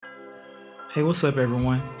Hey, what's up,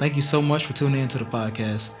 everyone? Thank you so much for tuning into the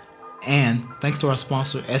podcast. And thanks to our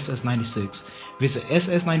sponsor, SS96. Visit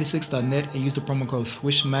ss96.net and use the promo code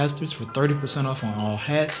SwishMasters for 30% off on all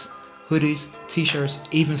hats, hoodies, t-shirts,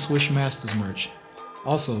 even Swish Masters merch.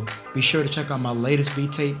 Also, be sure to check out my latest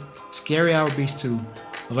beat tape, Scary Hour Beats 2,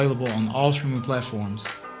 available on all streaming platforms.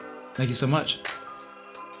 Thank you so much.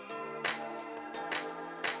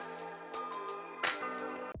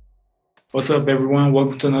 What's up, everyone?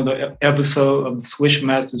 Welcome to another episode of the Swish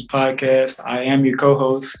Masters podcast. I am your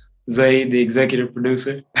co-host, Zay, the executive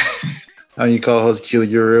producer. I'm your co-host, Q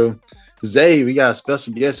Uru. Zay, we got a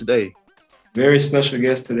special guest today. Very special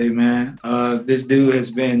guest today, man. This dude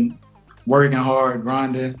has been working hard,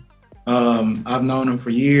 grinding. I've known him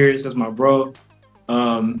for years. That's my bro.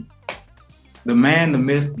 The man, the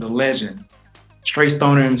myth, the legend, straight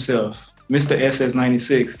stoner himself, Mr.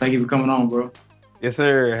 SS96. Thank you for coming on, bro. Yes,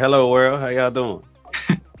 sir. Hello, world. How y'all doing?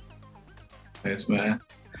 Thanks, man.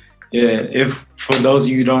 Yeah, if for those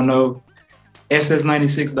of you who don't know,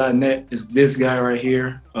 ss96.net is this guy right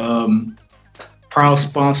here. Proud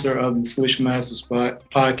sponsor of the Swish Masters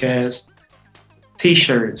podcast.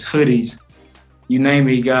 T-shirts, hoodies, you name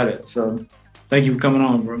it, he got it. So thank you for coming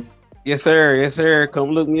on, bro. Yes, sir. Yes, sir.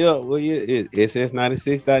 Come look me up, will you? It's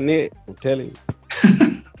ss96.net. I'm telling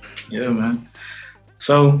you. Yeah, man.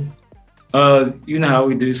 So, you know how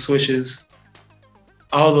we do swishes,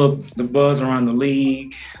 all the buzz around the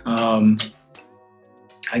league. I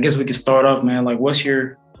guess we can start off, man. Like, what's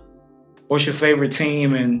your favorite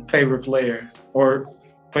team and favorite player, or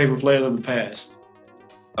favorite player of the past?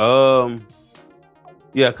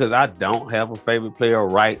 Yeah, because I don't have a favorite player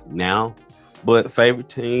right now, but favorite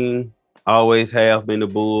team always have been the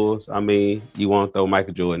Bulls. I mean, you want to throw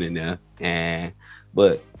Michael Jordan in there,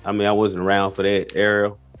 but I mean, I wasn't around for that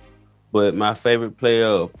era. But my favorite player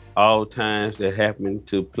of all times that happened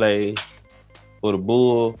to play for the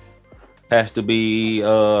Bulls has to be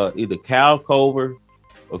either Kyle Korver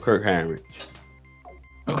or Kirk Heinrich.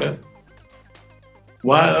 Okay.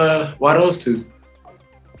 Why those two?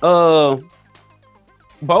 Both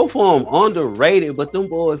of them underrated, but them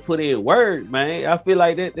boys put in work, man. I feel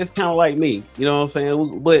like that's kind of like me. You know what I'm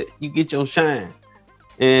saying? But you get your shine.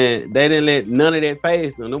 And they didn't let none of that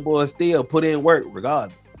phase them. Them boys still put in work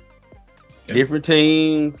regardless. Yeah. Different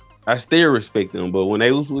teams, I still respect them. But when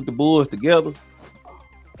they was with the Bulls together,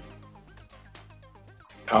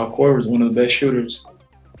 Kyle Korver was one of the best shooters.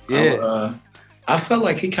 Yeah. I felt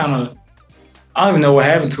like he kind of, I don't even know what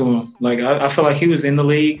happened to him. Like, I felt like he was in the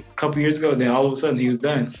league a couple years ago, then all of a sudden he was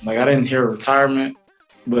done. Like, I didn't hear a retirement,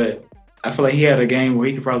 but I feel like he had a game where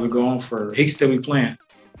he could probably go on he could still be playing.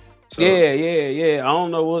 So, yeah. I don't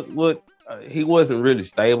know what he wasn't really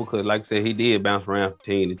stable because, like I said, he did bounce around from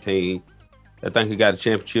team to team. I think he got a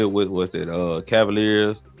championship with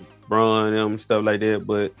Cavaliers, Bron, them stuff like that.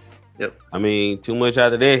 But yep, I mean, too much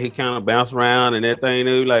after that, he kind of bounced around and that thing.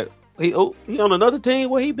 Like he on another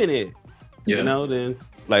team where he been in. Yeah. You know, then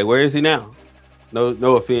like where is he now? No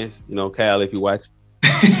offense, Cal, if you watch.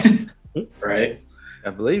 Right.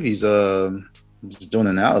 I believe he's just doing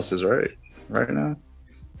analysis right now.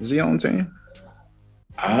 Is he on the team?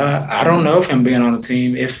 I don't know if him being on the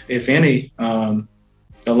team, if any.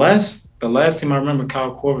 The last team I remember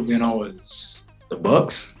Kyle Korver being on was the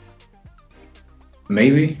Bucks.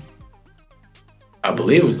 Maybe. I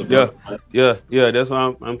believe it was the Bucks. Yeah. That's what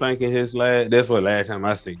I'm thinking. That's what last time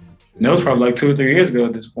I seen him. That was probably like 2 or 3 years ago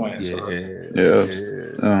at this point. Yeah.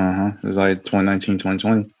 It was like 2019,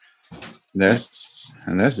 2020. That's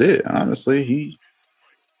it. Honestly, I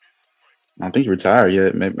don't think he retired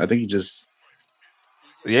yet. Maybe I think he just.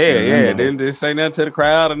 Yeah. Didn't just say nothing to the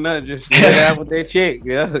crowd or nothing. Just get out with that check.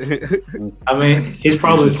 Yeah. I mean, he's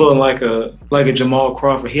probably pulling like a Jamal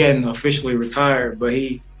Crawford. He hadn't officially retired, but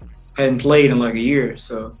he hadn't played in like a year.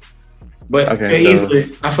 So, but I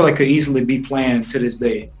feel like could easily be playing to this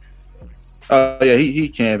day. Oh yeah, he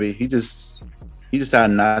can be. He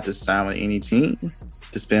decided not to sign with any team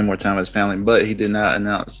to spend more time with his family, but he did not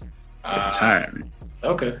announce retirement.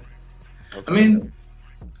 Okay. I mean,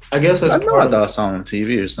 I guess that's I thought I saw him on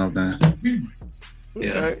TV or something.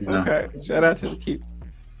 Yeah. Okay. Shout out to the keeper.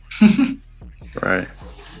 Right.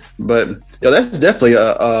 But that's definitely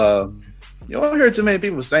you don't hear too many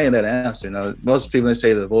people saying that answer. Most people, they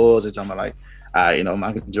say the Bulls, they're talking about like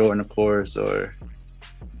Michael Jordan, of course, or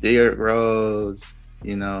Derrick Rose,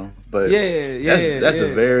 but that's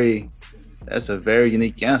a very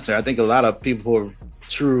unique answer. I think a lot of people who are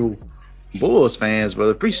true Bulls fans will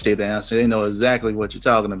appreciate the answer. They know exactly what you're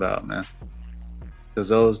talking about, man. Because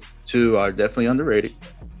those two are definitely underrated.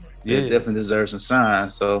 Yeah. They definitely deserve some sign.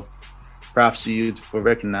 So props to you for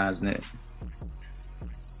recognizing it.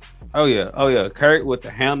 Oh yeah. Kurt with the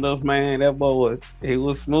handles, man. That boy he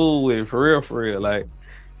was smooth with it, for real, for real. Like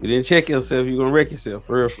you didn't check yourself, you're gonna wreck yourself,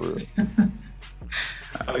 for real.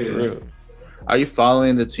 Oh For yeah. real. Are you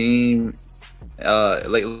following the team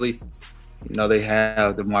lately? You know, they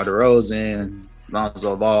have DeMar DeRozan,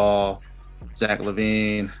 Lonzo Ball, Zach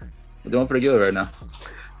LaVine. They're doing pretty good right now.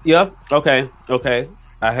 Yeah. Okay.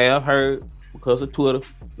 I have heard because of Twitter.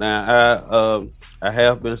 Now I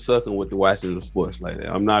have been sucking with the watching the sports like that.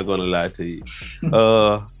 I'm not gonna lie to you.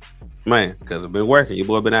 Man, because I've been working. Your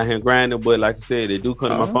boy been out here grinding, but like I said, they do come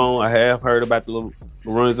to my phone. I have heard about the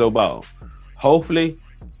Lorenzo Ball. Hopefully,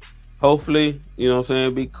 you know what I'm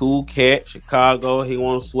saying, be cool cat, Chicago. He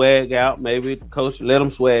want to swag out. Maybe the coach let him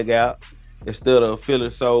swag out instead of feeling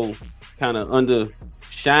so kind of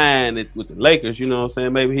undershine with the Lakers. You know what I'm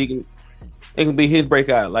saying? Maybe it can be his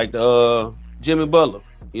breakout, like the Jimmy Butler.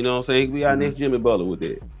 You know what I'm saying? He can be our next Jimmy Butler with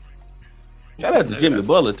that. Shout out to Jimmy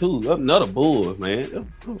Butler too. Another Bulls,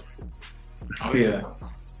 man. Oh yeah.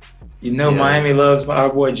 You know, Miami loves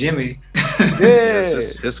our boy Jimmy. Yeah,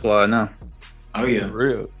 it's his squad now. Oh yeah, for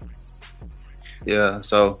real. Yeah,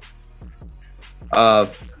 so I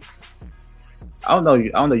don't know.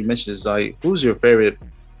 You mentioned this. Like, who's your favorite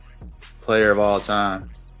player of all time?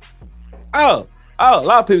 Oh, a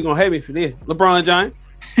lot of people gonna hate me for this. LeBron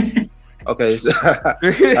James. Okay, so, all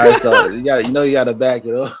right. So you gotta back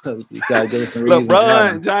it up. You gotta give us some reasons.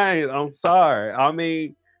 LeBron James. I'm sorry. I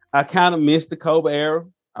mean, I kind of missed the Kobe era.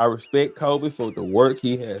 I respect Kobe for the work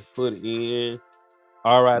he has put in.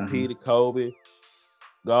 R.I.P. to Kobe.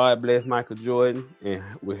 God bless Michael Jordan and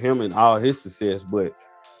with him and all his success. But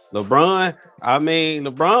LeBron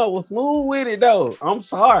was smooth with it though. I'm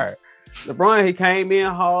sorry. LeBron, he came in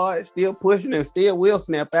hard, still pushing and still will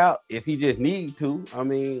snap out if he just need to. I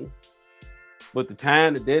mean, but the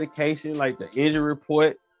time, the dedication, like the injury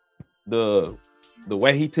report, the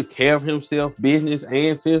way he took care of himself, business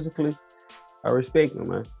and physically, I respect him,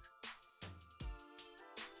 man.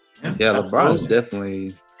 Yeah, LeBron is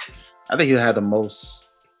definitely. I think he had the most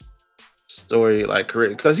story like career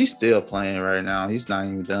because he's still playing right now. He's not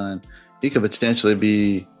even done. He could potentially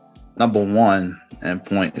be number one in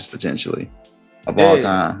points potentially of all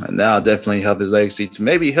time, and that'll definitely help his legacy to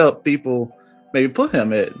maybe help people maybe put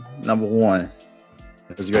him at number one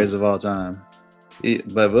as greatest of all time.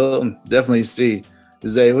 But we'll definitely see.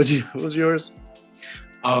 Zay, what's yours?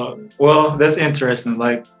 Well, that's interesting.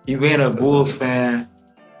 Like, you being a Bulls fan,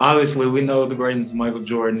 obviously we know the greatness of Michael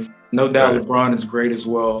Jordan. No doubt LeBron is great as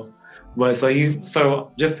well. But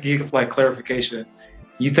so just to give like clarification,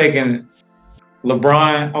 you taking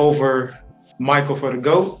LeBron over Michael for the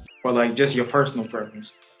GOAT, or like just your personal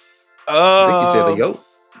preference? I think you said the GOAT.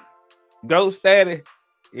 GOAT status.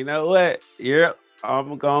 You know what? Yep.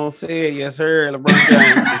 I'm gonna say it, yes, sir. LeBron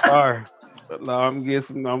James. I'm sorry. I'm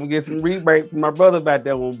gonna get some rebate from my brother about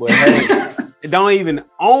that one, but hey, don't even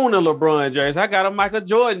own a LeBron jersey. I got a Michael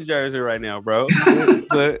Jordan jersey right now, bro.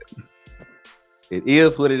 But it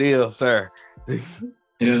is what it is, sir.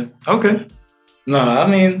 Yeah. Okay. No, I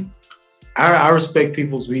mean, I respect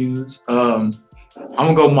people's views. I'm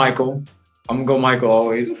gonna go Michael.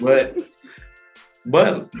 Always, but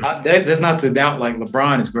that's not to doubt. Like,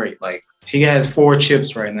 LeBron is great. Like, he has 4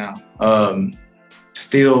 chips right now.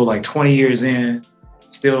 Still like 20 years in,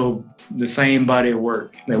 still the same body of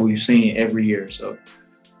work that we've seen every year. So,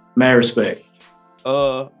 mad respect.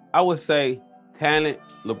 I would say talent,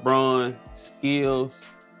 LeBron, skills,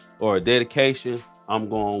 or dedication. I'm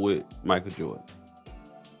going with Michael Jordan.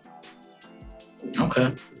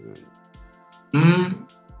 Okay.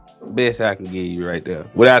 Best I can give you right there,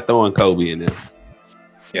 without throwing Kobe in there.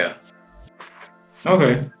 Yeah.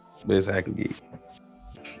 Okay. Best I can give you.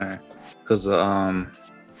 All right. Because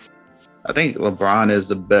I think LeBron is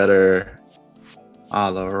the better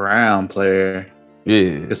all-around player.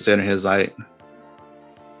 Yeah. Considering his like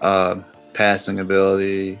passing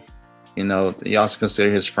ability, you know, you also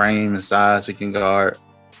consider his frame and size. He can guard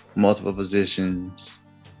multiple positions.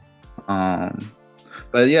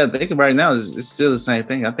 But yeah, thinking right now it's still the same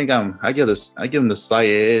thing. I think I give him the slight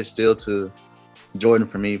edge still to Jordan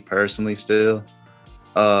for me personally. Still,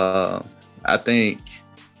 I think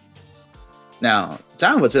now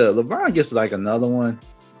time will tell. LeBron gets like another one.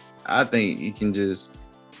 I think you can just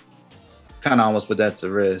kind of almost put that to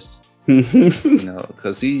rest, you know,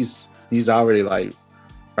 because he's already like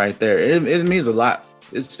right there. It means a lot.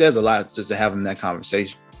 It says a lot just to have him in that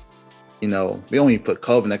conversation. You know, we only put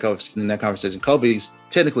Kobe in that conversation. Kobe's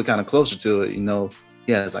technically kind of closer to it. You know,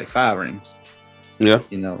 he has like 5 rings. Yeah.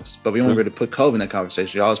 You know, but we only really put Kobe in that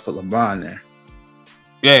conversation. We always put LeBron there.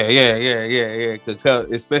 Yeah.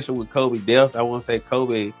 Because especially with Kobe death, I want to say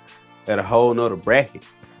Kobe at a whole nother bracket.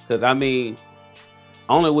 Because I mean,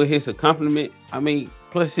 only with his accompaniment. I mean,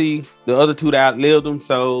 plus the other two that outlived him.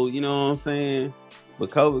 So you know what I'm saying.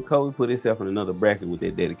 But Kobe put himself in another bracket with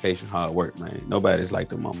that dedication, hard work, man. Nobody's like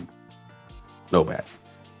the moment. Nobody.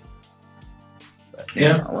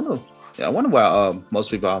 Yeah. I wonder why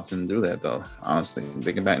most people often do that though. Honestly,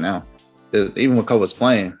 thinking back now, even when Kobe was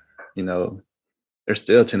playing, you know, there's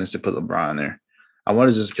still a tendency to put LeBron there. I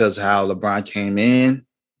wonder just because how LeBron came into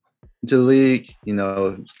the league. You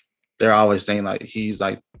know, they're always saying like he's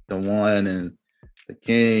like the one and the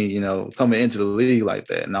king. You know, coming into the league like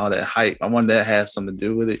that and all that hype. I wonder that has something to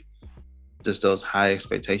do with it. Just those high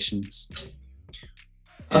expectations.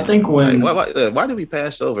 I think when why did we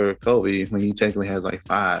pass over Kobe when he technically has like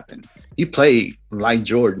 5 and he played like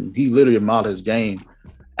Jordan? He literally modeled his game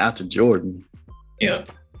after Jordan. Yeah,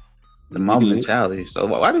 the Mamba mentality. So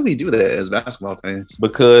why do we do that as basketball fans?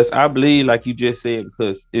 Because I believe, like you just said,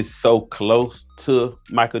 because it's so close to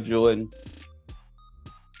Michael Jordan.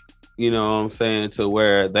 You know what I'm saying? To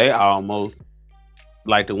where they almost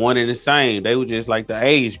like the one and the same. They were just like the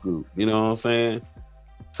age group. You know what I'm saying?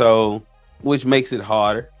 So. Which makes it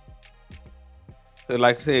harder. So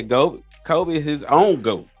like I said, Kobe is his own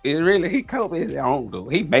GOAT. Kobe is his own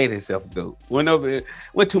GOAT. He made himself a GOAT.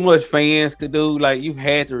 What too much fans could do, like you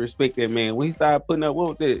had to respect that man. When he started putting up,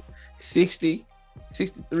 what was that, 60,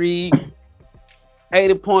 63,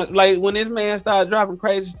 80 points. Like when this man started dropping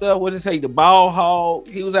crazy stuff, what did it say? The ball hog.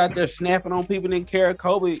 He was out there snapping on people, didn't care.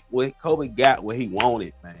 Kobe got what he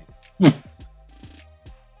wanted, man.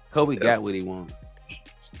 Kobe got what he wanted.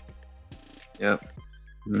 Yep.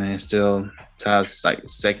 Man, still ties like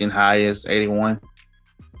second highest, 81.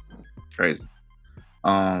 Crazy.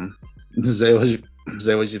 Zay, what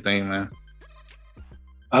you think, man?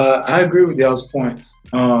 I agree with y'all's points.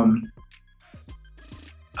 I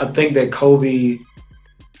think that Kobe,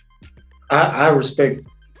 I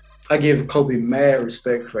give Kobe mad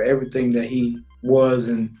respect for everything that he was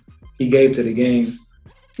and he gave to the game.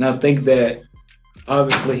 And I think that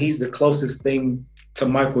obviously he's the closest thing to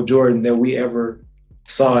Michael Jordan that we ever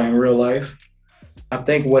saw in real life. I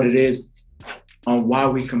think what it is on why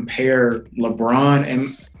we compare LeBron and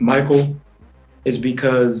Michael is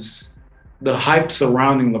because the hype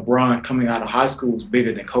surrounding LeBron coming out of high school was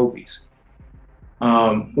bigger than Kobe's.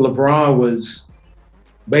 LeBron was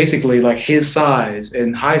basically like his size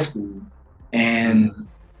in high school, and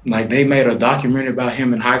like they made a documentary about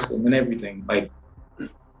him in high school and everything. Like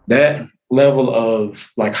that level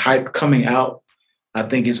of like hype coming out, I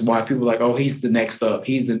think is why people are like, oh, he's the next up.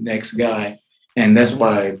 He's the next guy. And that's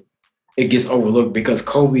why it gets overlooked, because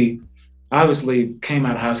Kobe obviously came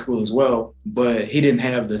out of high school as well, but he didn't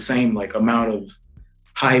have the same like amount of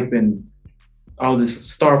hype and all this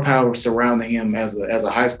star power surrounding him as a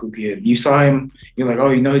high school kid. You saw him, you're like,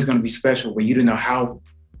 oh, you know he's going to be special, but you didn't know how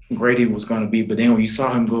great he was going to be. But then when you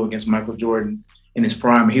saw him go against Michael Jordan in his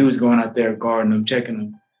prime, he was going out there guarding him, checking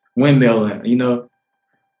him, windmilling, you know.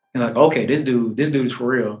 And like, okay, this dude is for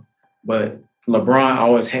real. But LeBron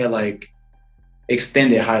always had like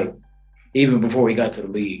extended hype, even before he got to the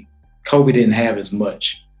league. Kobe didn't have as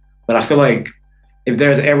much. But I feel like if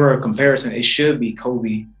there's ever a comparison, it should be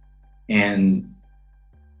Kobe and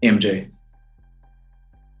MJ.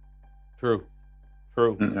 True.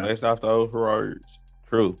 Based off those words.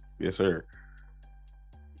 True. Yes, sir.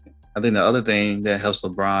 I think the other thing that helps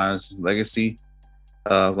LeBron's legacy,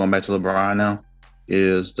 going back to LeBron now,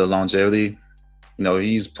 is the longevity. You know,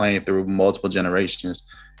 he's playing through multiple generations,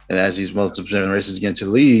 and as these multiple generations get into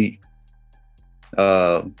the league,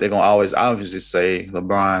 they're gonna always obviously say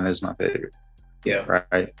LeBron is my favorite. Yeah.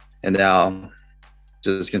 Right. And now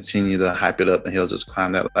just continue to hype it up, and he'll just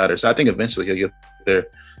climb that ladder. So I think eventually he'll get there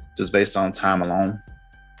just based on time alone.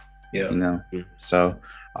 Yeah. You know. So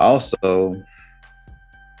also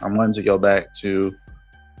I wanted to go back to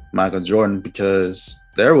Michael Jordan because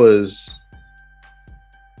there was,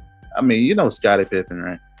 I mean, you know Scottie Pippen,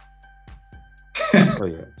 right? Oh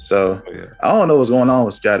yeah. So I don't know what's going on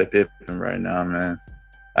with Scottie Pippen right now, man.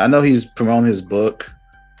 I know he's promoting his book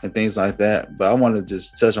and things like that, but I want to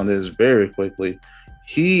just touch on this very quickly.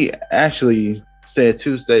 He actually said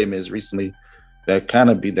 2 statements recently that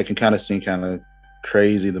can kind of seem kind of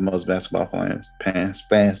crazy to most basketball fans.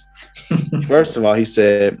 First of all, he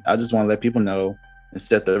said, "I just want to let people know and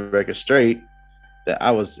set the record straight that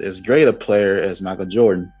I was as great a player as Michael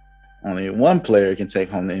Jordan. Only one player can take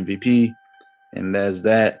home the MVP, and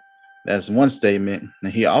that's one statement."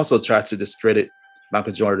 And he also tried to discredit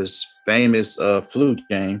Michael Jordan's famous flu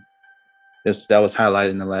game. That was highlighted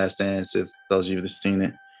in The Last Dance, if those of you have seen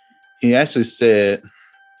it. He actually said,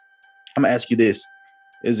 "I'm gonna ask you this: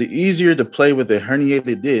 is it easier to play with a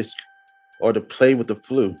herniated disc or to play with the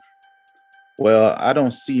flu? Well, I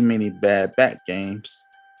don't see many bad back games,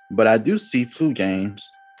 but I do see flu games.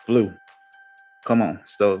 Flu. Come on.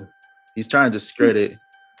 So he's trying to discredit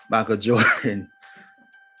Michael Jordan's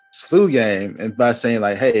flu game and by saying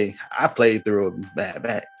like, hey, I played through a bad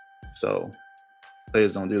back. So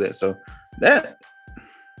players don't do that. So that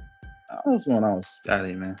what's going on with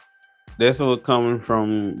Scottie, man. That's what coming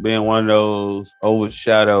from being one of those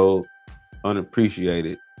overshadowed,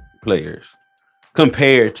 unappreciated players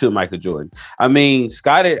compared to Michael Jordan. I mean,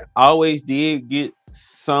 Scottie always did get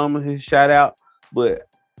some of his shout out, but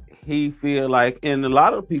he feel like, and a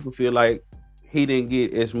lot of people feel like he didn't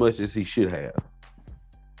get as much as he should have.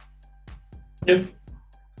 Yeah.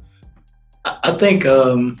 I think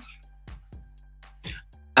I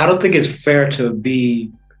don't think it's fair to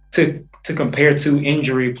compare to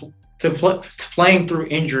injury to playing through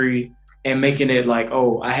injury and making it like,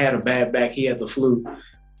 oh, I had a bad back, he had the flu.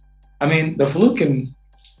 I mean, the flu can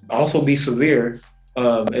also be severe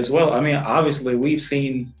as well. I mean, obviously, we've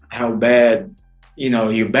seen how bad,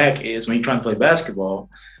 your back is when you're trying to play basketball,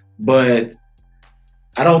 but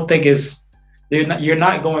I don't think you're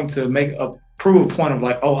not going to prove a point of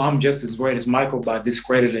like, oh, I'm just as great as Michael by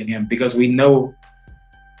discrediting him, because we know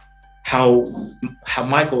how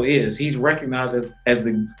Michael is. He's recognized as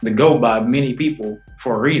the GOAT by many people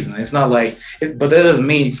for a reason. It's not like, but that doesn't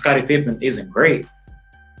mean Scottie Pippen isn't great.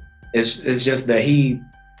 It's just that he,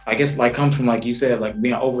 I guess, like comes from, like you said, like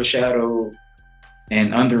being overshadowed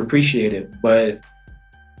and underappreciated. But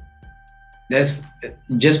that's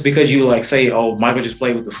just because you like say, oh, Michael just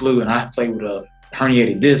played with the flu and I played with a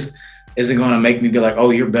herniated disc, isn't going to make me be like,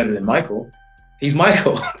 oh, you're better than Michael. He's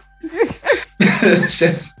Michael. It's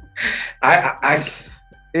just, I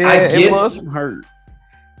get, it was some hurt.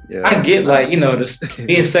 Yeah. I get like,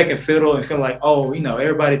 being second fiddle and feel like, oh,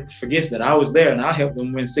 everybody forgets that I was there and I helped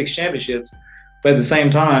them win 6 championships. But at the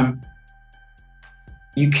same time,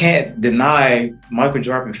 you can't deny Michael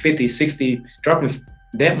dropping 50, 60, dropping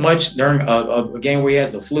that much during a game where he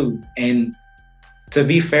has the flu. And to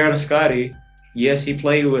be fair to Scottie, yes, he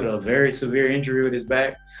played with a very severe injury with his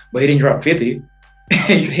back, but he didn't drop 50.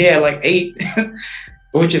 He had like 8,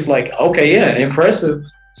 which is like, okay, yeah, impressive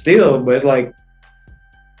still, but it's like,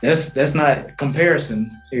 that's not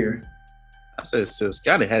comparison here. I said so.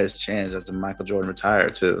 Scottie had his chance after Michael Jordan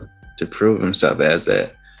retired to prove himself as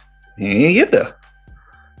that. He didn't get there.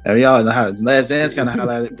 I mean, y'all know how Last Dance kind of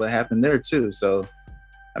highlighted what happened there too. So,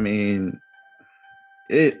 I mean,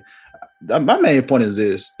 my main point is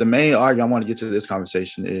this. The main argument I want to get to this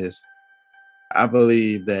conversation is, I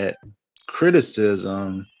believe that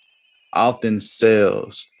criticism often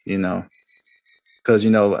sells, because,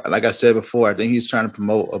 like I said before, I think he's trying to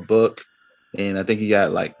promote a book, and I think he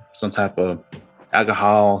got like some type of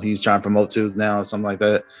alcohol he's trying to promote too now, or something like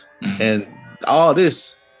that. Mm-hmm. And all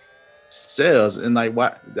this sells. And like,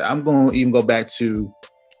 why I'm going to even go back to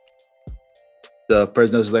the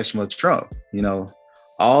presidential election with Trump,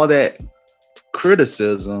 all that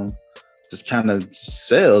criticism just kind of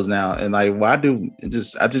sells now. And like, I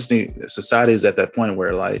just think society is at that point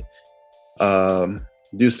where like,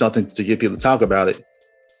 do something to get people to talk about it.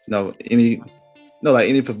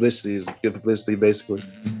 Any publicity is good publicity, basically.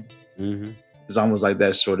 Mm-hmm. It's almost like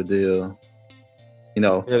that sort of deal.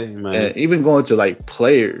 And even going to like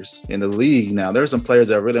players in the league now, there are some players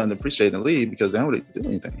that are really underappreciated in the league because they don't really do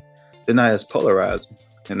anything. They're not as polarizing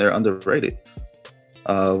and they're underrated.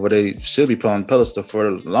 Where they should be put on pedestal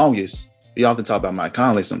for the longest. We often talk about Mike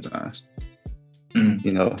Conley sometimes.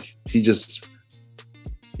 Mm-hmm. He just,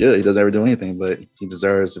 he doesn't ever do anything, but he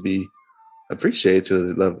deserves to be appreciated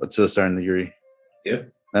to a certain degree. Yeah.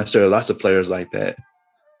 I'm sure lots of players like that.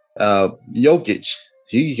 Jokic,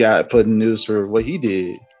 he got put in the news for what he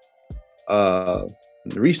did.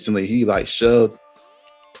 Recently, he like shoved,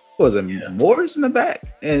 Morris in the back?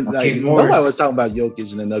 And like nobody was talking about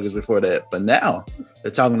Jokic and the Nuggets before that, but now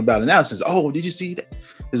they're talking about it now since, oh, did you see that?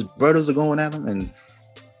 His brothers are going at him, and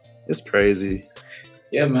it's crazy.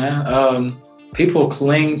 Yeah, man. People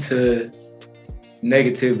cling to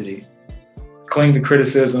negativity, cling to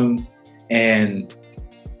criticism, and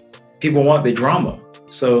people want the drama.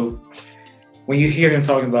 So when you hear him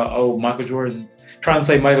talking about, oh, Michael Jordan, trying to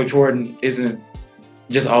say Michael Jordan isn't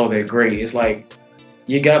just all that great, it's like,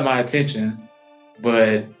 you got my attention,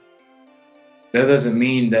 but that doesn't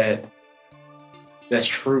mean that that's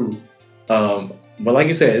true. But like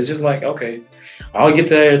you said, it's just like, okay, I'll get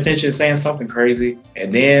their attention saying something crazy,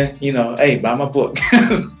 and then hey, buy my book,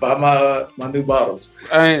 buy my new bottles.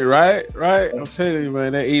 Right. I'm telling you,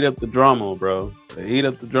 man, they eat up the drama, bro. They eat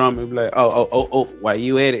up the drama and be like, oh, while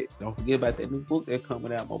you at it, don't forget about that new book that's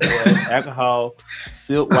coming out, my boy. Alcohol,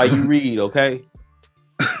 silk while you read, okay?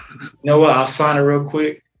 You know what? I'll sign it real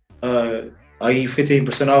quick. I'll give you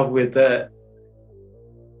 15% off with that.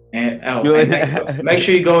 And make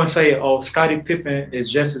sure you go and say, Scottie Pippen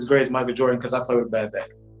is just as great as Michael Jordan because I play with bad back.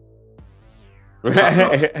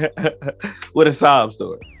 With a sob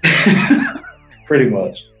story. Pretty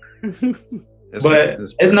much. But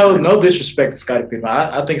it's no disrespect to Scottie Pippen.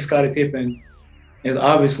 I think Scottie Pippen is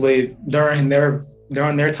obviously during their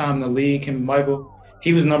time in the league, him and Michael,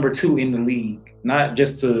 he was number 2 in the league. Not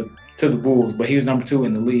just to the Bulls, but he was number 2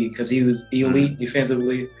 in the league because he was elite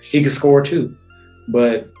defensively. He could score too.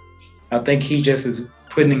 But I think he just is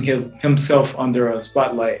putting himself under a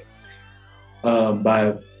spotlight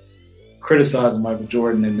by criticizing Michael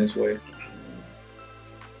Jordan in this way.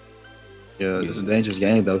 Yeah, it's a dangerous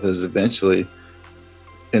game though, because eventually,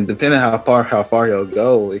 and depending how far he'll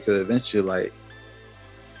go, it could eventually like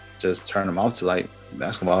just turn him off to like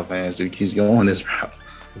basketball fans if he keeps going this route.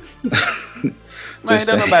 Man,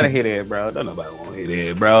 don't nobody hear that, bro. Don't nobody want to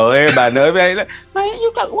hear that, bro. Everybody know. Man,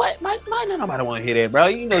 you got what? Mike, don't nobody want to hear that, bro.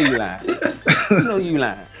 You know you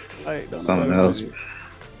lying. Like, something else.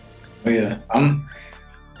 But yeah,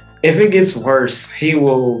 if it gets worse, he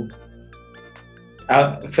will.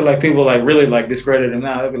 I feel like people like really like discredit him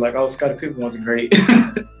now. They'll be like, "Oh, Scottie Pippen wasn't great."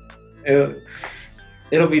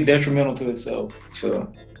 It'll be detrimental to itself.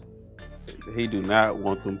 So he do not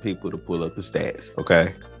want them people to pull up the stats.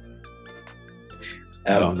 Okay.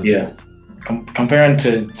 Yeah, comparing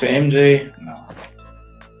to MJ,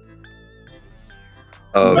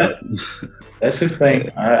 no. That's his thing.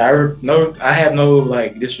 I have no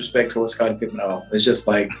like disrespect towards Scottie Pippen at all. It's just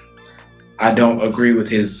like I don't agree with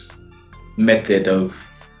his method of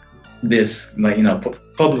this, like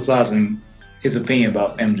publicizing his opinion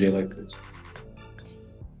about MJ like this.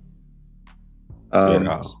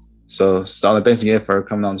 So Stalin, thanks again for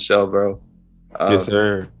coming on the show, bro. Yes,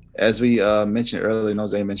 sir. As we mentioned earlier,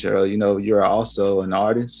 Jose mentioned earlier, you're also an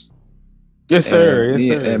artist. Yes, sir.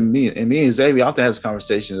 And me and Zay, we often have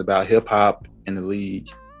conversations about hip hop in the league.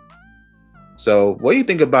 So, what do you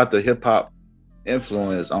think about the hip hop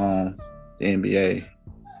influence on the NBA?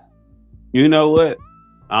 You know what?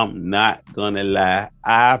 I'm not gonna lie.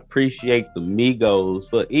 I appreciate the Migos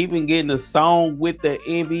for even getting a song with the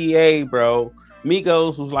NBA, bro.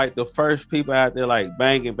 Migos was like the first people out there like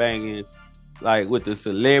banging. Like with the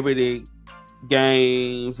celebrity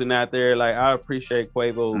games and out there, like I appreciate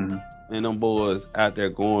Quavo and them boys out there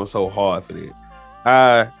going so hard for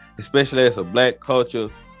that. Especially as a black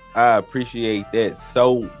culture, I appreciate that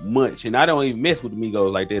so much. And I don't even mess with the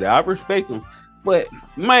Migos like that. I respect them. But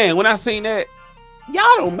man, when I seen that,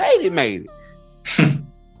 y'all done made it.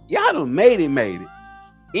 Y'all done made it.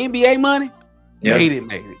 NBA money, made it.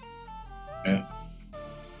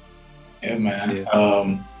 Yeah, man.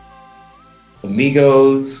 Yeah. The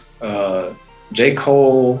Migos, J.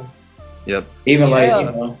 Cole. Yep. Even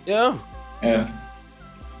Yeah.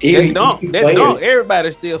 Even that dunk,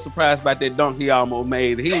 everybody's still surprised about that dunk he almost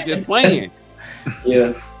made. He was just playing.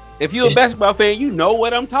 Yeah. If you're a basketball fan, you know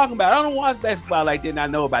what I'm talking about. I don't watch basketball like that and I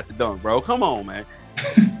know about the dunk, bro. Come on, man.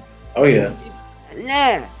 Oh, yeah.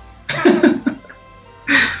 Yeah.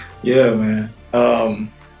 Yeah, man.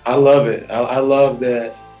 I love it. I love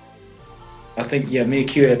that. I think, me and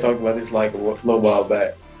Q had talked about this like a little while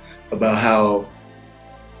back about how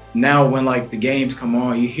now when like the games come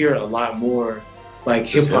on, you hear a lot more like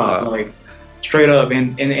hip hop, like straight up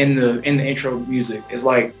in the intro music. It's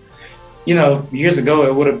like, years ago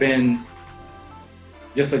it would have been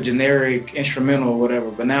just a generic instrumental or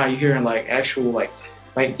whatever, but now you're hearing like actual like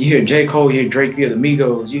you hear J. Cole, you hear Drake, you hear the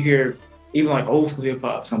Migos, you hear even like old school hip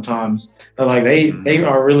hop sometimes. But like they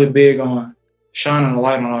are really big on shining a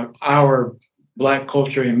light on our Black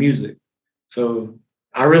culture and music. So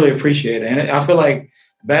I really appreciate it. And I feel like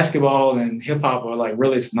basketball and hip hop are like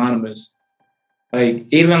really synonymous. Like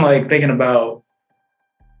even like thinking about,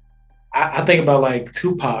 I think about like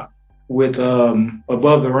Tupac with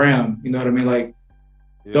Above the Rim, you know what I mean? Like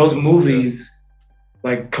those movies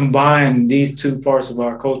like combine these two parts of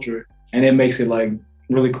our culture, and it makes it like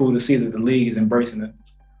really cool to see that the league is embracing it.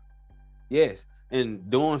 Yes, and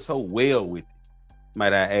doing so well with it.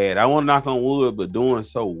 Might I add, I want to knock on wood, but doing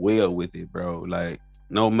so well with it, bro. Like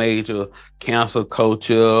no major cancel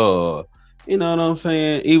culture, or you know what I'm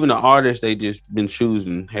saying. Even the artists they just been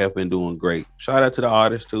choosing have been doing great. Shout out to the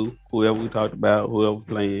artists too, whoever we talked about, whoever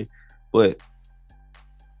playing. But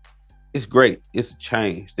it's great. It's a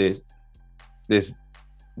change that's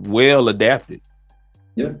well adapted.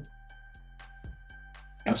 Yeah,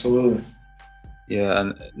 absolutely. Yeah,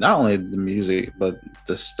 and not only the music, but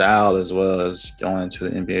the style as well as going into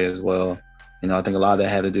the NBA as well. I think a lot of that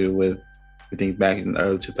had to do with, I think back in the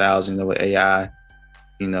early 2000s, with AI,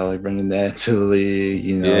 bringing that to the league.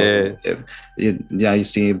 Yes. You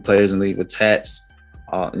see players in the league with tats,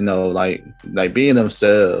 like being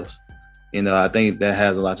themselves. I think that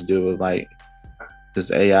has a lot to do with like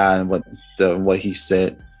this AI and what he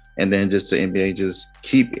said, and then just the NBA just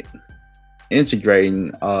keep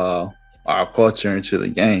integrating our culture into the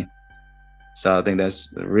game. So I think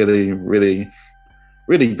that's really, really,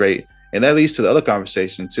 really great. And that leads to the other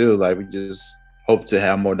conversation too. Like we just hope to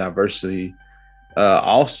have more diversity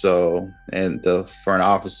also in the front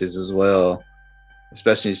offices as well,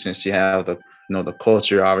 especially since you have the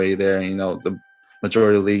culture already there. The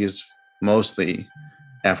majority of the league is mostly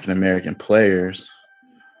African American players.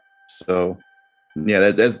 So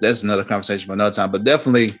yeah, that's another conversation for another time. But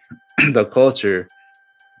definitely the culture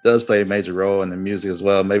does play a major role in the music as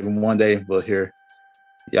well. Maybe one day we'll hear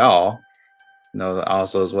y'all,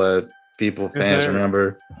 also as what fans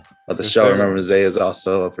remember of the show. Sir. Remember Zay is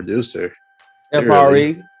also a producer.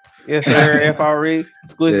 FRE. Yes, sir. FRE.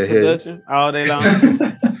 Squishy production all day long.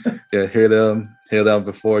 Yeah, hear them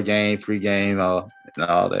before game, pre-game, and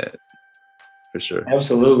all that. For sure.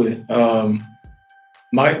 Absolutely.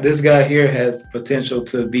 This guy here has the potential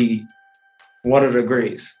to be one of the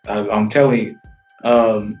greats. I'm telling you.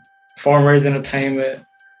 Farm Raised Entertainment.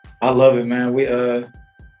 I love it, man. We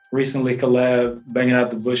recently collab, Banging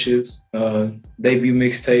Out the Bushes, debut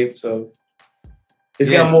mixtape. So it's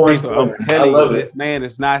got more. I'm telling you, this man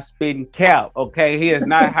is not spitting cap. Okay, he is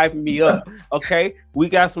not hyping me up. Okay, we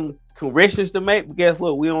got some corrections to make, but guess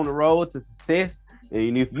what? We on the road to success.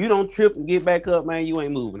 And if you don't trip and get back up, man, you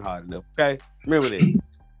ain't moving hard enough. Okay, remember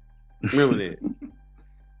that.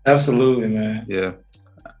 Absolutely, man. Yeah.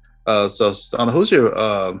 So who's your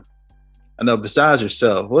I know besides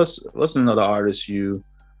yourself, what's another artist you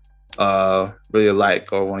really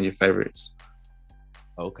like or one of your favorites?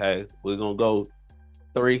 Okay, we're gonna go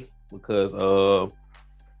 3 because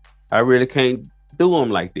I really can't do them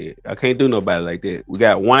like that. I can't do nobody like that. We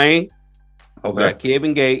got Wayne, we got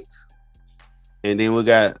Kevin Gates, and then we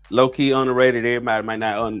got low key underrated. Everybody might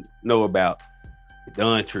not know about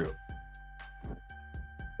Don Trip.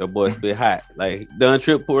 The boy spit hot. Like Don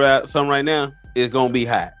Trip put out something right now, it's gonna be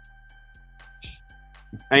hot.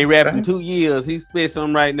 I ain't rapping 2 years. He spit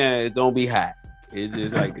something right now, it's gonna be hot. It's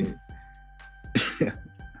just like that.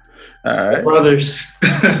 All right. Brothers.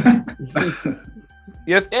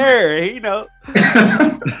 Yes, sir.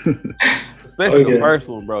 Especially the first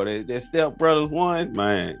one, bro. That Step Brothers one,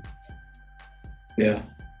 man. Yeah.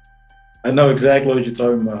 I know exactly what you're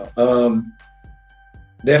talking about.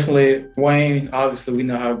 Definitely Wayne, obviously we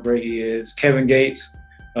know how great he is. Kevin Gates,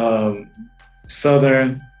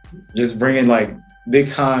 Southern, just bringing like big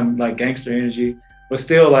time like gangster energy, but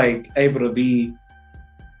still like able to be,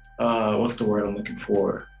 what's the word I'm looking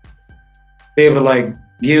for? Be able to like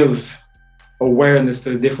give awareness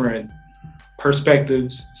to different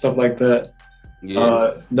perspectives, stuff like that.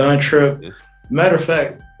 Yes. Don Trip. Yes. Matter of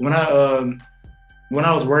fact, when I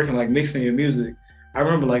was working like mixing your music, I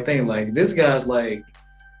remember like thinking like this guy's like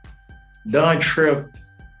Don Trip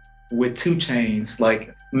with 2 Chainz,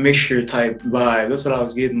 like mixture type vibe. That's what I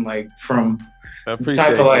was getting like from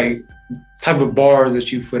type of bars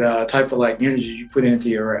that you put out, type of like energy you put into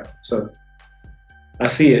your rap. So I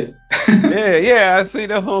see it. yeah, I see.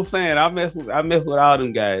 That's what I'm saying. I mess with all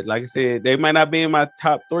them guys. Like I said, they might not be in my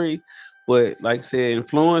top 3, but like I said,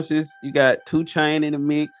 influences. You got 2 Chainz in the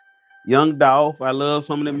mix. Young Dolph. I love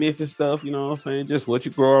some of the Memphis stuff. You know what I'm saying? Just what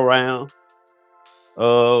you grow around.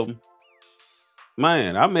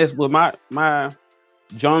 Man, I mess with my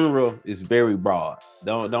genre is very broad.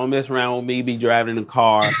 Don't mess around with me. Be driving in the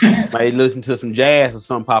car, might listen to some jazz or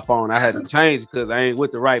something pop on. I had to change because I ain't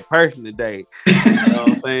with the right person today. You know what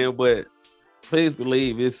I'm saying? But please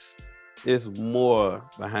believe it's more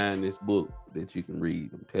behind this book that you can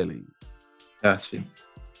read. I'm telling you. Gotcha.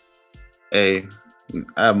 Hey,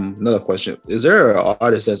 I have another question. Is there an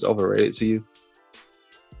artist that's overrated to you?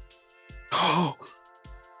 Oh.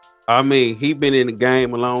 I mean, he been in the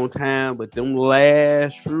game a long time, but them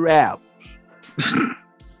last few albums.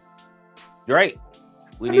 Drake,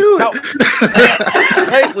 we need to talk.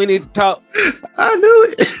 Drake, we need to talk. I knew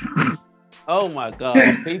it. Oh my God.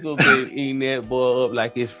 People been eating that boy up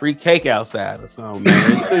like it's free cake outside or something,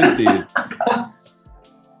 man.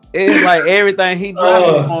 It's like everything he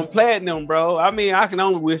dropped on platinum, bro. I mean, I can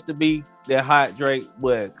only wish to be that hot Drake,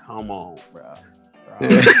 but come on, bro.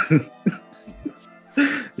 Yeah.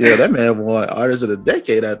 Yeah, that man won Artist of the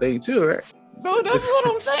Decade, I think, too, right? No, that's what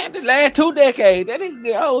I'm saying. The last 2 decades, that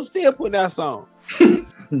nigga still putting out songs.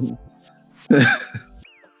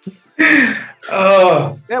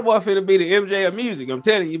 Oh, that boy finna be the MJ of music. I'm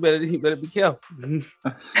telling you, you better be careful.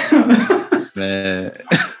 Man.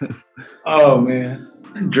 Oh man.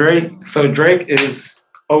 Drake. So Drake is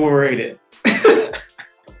overrated.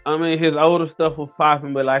 I mean, his older stuff was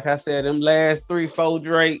popping, but like I said, them last 3-4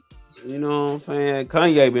 Drake, you know what I'm saying?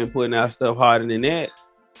 Kanye been putting out stuff harder than that.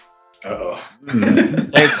 Uh-oh.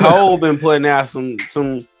 And Cole been putting out some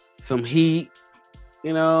heat,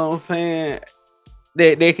 you know what I'm saying?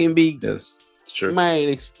 That can be, yes, sure. Man,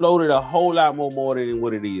 exploded a whole lot more than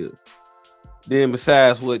what it is. Then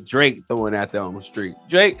besides what Drake throwing out there on the street.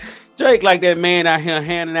 Drake like that man out here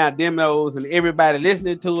handing out demos and everybody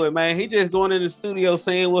listening to it, man. He just going in the studio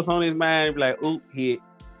saying what's on his mind, like, oop, hit.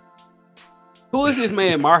 Who is this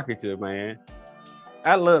man marketer, man?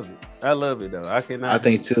 I love it. I love it though. I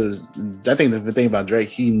think too the thing about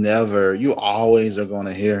Drake, you always are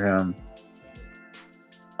gonna hear him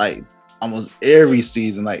like almost every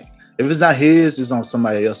season. Like if it's not his, it's on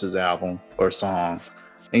somebody else's album or song.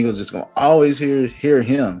 And he was just gonna always hear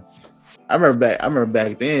him. I remember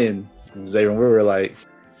back then, Xavier, when we were like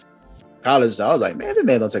college, I was like, man, this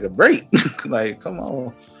man don't take a break. Like, come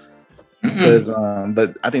on. Because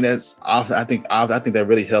but I think I think that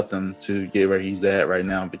really helped him to get where he's at right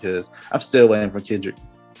now, because I'm still waiting for Kendrick,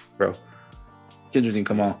 bro. Kendrick didn't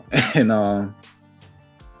come on. And I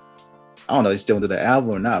don't know if he's still into the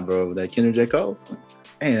album or not, bro. That Kendrick J. Cole.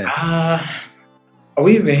 Man.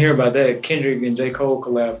 We've been hearing about that Kendrick and J. Cole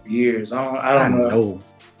collab for years. I don't know.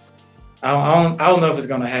 I don't know if it's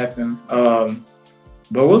gonna happen.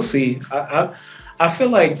 But we'll see. I feel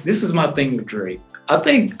like this is my thing with Drake. I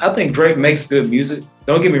think Drake makes good music.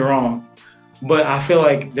 Don't get me wrong, but I feel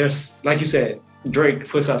like there's, like you said, Drake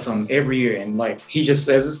puts out something every year, and like he just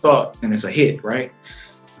says his thoughts, and it's a hit, right?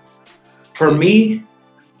 For me,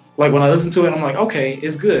 like when I listen to it, I'm like, okay,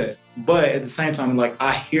 it's good, but at the same time, like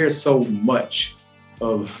I hear so much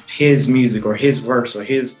of his music or his verse or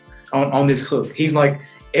his on this hook. He's like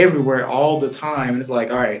everywhere all the time, and it's like,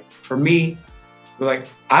 all right, for me, like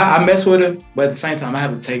I mess with him, but at the same time, I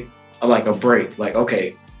have to take a break. Like,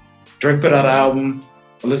 okay, Drake put out an album,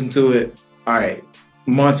 I listen to it, all right,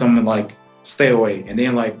 months I'm gonna like stay away, and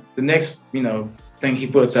then like the next thing he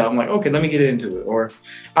puts out, I'm like, okay, let me get into it, or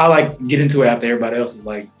I like get into it after everybody else is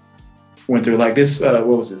like went through. Like this what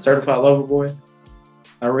was it, Certified Lover Boy?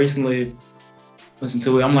 I recently listened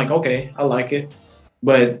to it. I'm like, okay, I like it,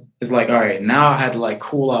 but it's like, all right, now I had to like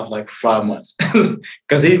cool off like for 5 months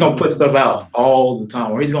because he's gonna put stuff out all the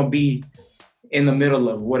time, or he's gonna be in the middle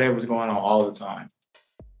of whatever's going on all the time.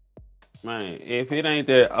 Man, if it ain't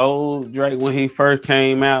that old Drake when he first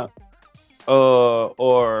came out,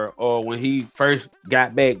 or when he first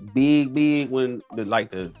got back big when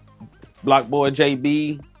the Block Boy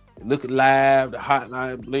JB, Look Alive, the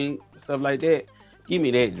Hotline Blink, stuff like that. Give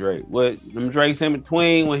me that Drake. What them Drakes in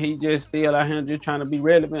between when he just still out here just trying to be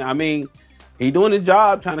relevant. I mean, he doing his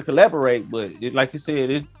job trying to collaborate, but like you said,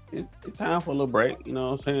 it's time for a little break. You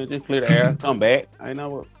know what I'm saying? Just clear the air, come back. I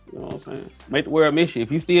know what I'm saying. Make the world miss you.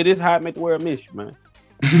 If you still this hot, make the world miss you, man.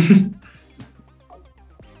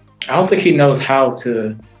 I don't think he knows how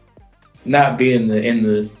to not be in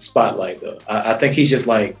the spotlight though. I think he's just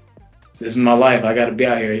like, this is my life. I got to be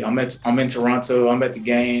out here. I'm in Toronto. I'm at the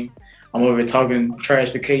game. I'm over here talking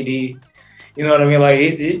trash to KD. You know what I mean?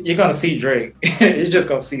 Like you're gonna see Drake. You're just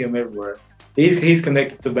gonna see him everywhere. He's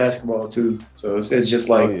connected to basketball too, so it's just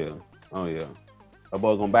like, oh yeah. That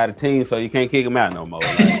boy gonna buy the team, so you can't kick him out no more.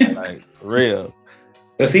 Like for real.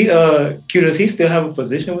 Does he does he still have a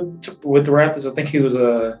position with the Raptors? I think he was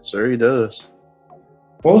Sure, he does.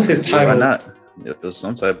 What was his title? Why not? It was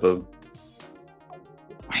some type of.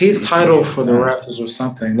 His title for the Raptors was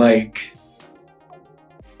something like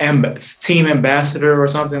team ambassador or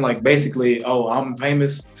something, like basically, oh, I'm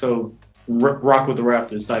famous, so rock with the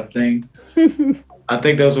Raptors type thing. I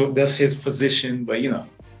think that's his position, but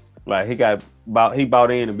like he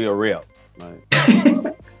bought in to be a rep. Like.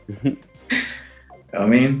 I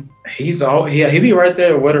mean, he be right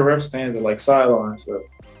there where the rep stands at like sideline. So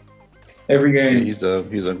every game, yeah,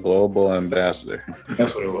 he's a global ambassador.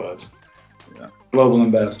 That's what it was. Yeah, global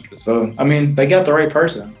ambassador. So I mean, they got the right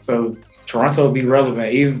person. So Toronto will be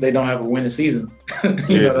relevant even if they don't have a winning season.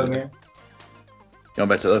 You know what I mean? Going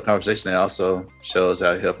back to the other conversation, that also shows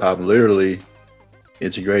how hip hop literally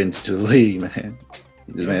integrated into the league, man.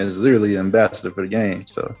 This man is literally an ambassador for the game.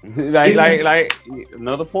 So like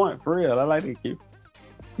another point for real. I like it, Q.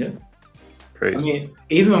 Yeah. Crazy. I mean,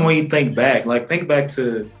 even when you think back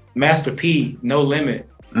to Master P, No Limit.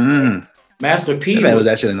 Master P that man was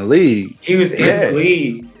actually in the league. He was in the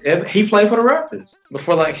league. He played for the Raptors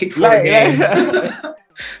before the game.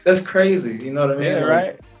 That's crazy. You know what I mean? Yeah,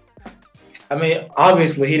 right. I mean,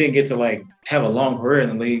 obviously he didn't get to like have a long career in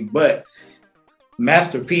the league, but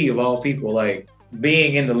Master P of all people, like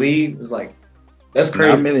being in the league is like that's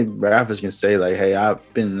crazy. Not many rappers can say like, "Hey, I've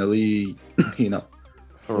been in the league." You know,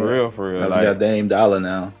 for real. Like, we got Dame Dollar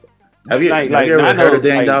now. Have you like, ever heard of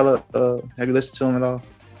Dame Dollar? Have you listened to him at all?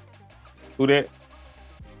 Who that?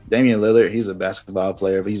 Damian Lillard. He's a basketball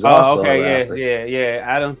player, but he's also a rapper. Yeah.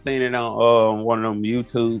 I done seen it on one of them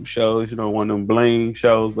YouTube shows, one of them bling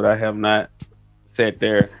shows, but I have not sat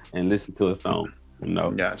there and listened to a song.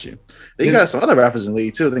 No, got you. You got some other rappers in the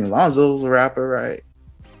league too. I think Lonzo's a rapper, right?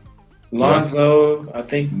 Lonzo, I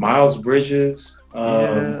think Miles Bridges.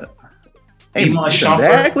 Yeah. Hey,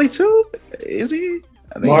 Bagley too? Is he?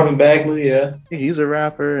 Marvin Bagley, yeah. He's a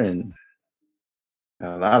rapper, and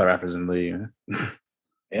a lot of rappers in the league.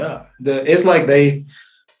 Yeah, it's like they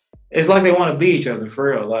want to be each other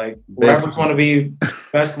for real. Like rappers want to be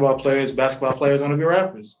basketball players want to be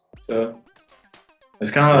rappers. So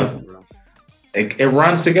it's kind of it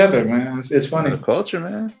runs together, man. It's funny. The culture,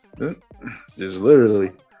 man. Just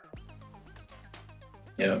literally.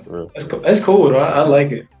 Yeah, that's cool. Though. I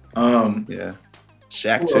like it. Yeah,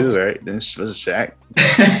 Shaq too, right? Then was Shaq.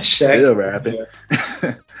 Shaq still rapping.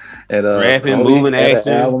 Yeah. And rapping, moving,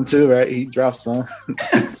 acting. Album too, right? He dropped some.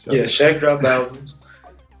 So. Yeah, Shaq dropped albums.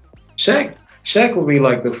 Shaq would be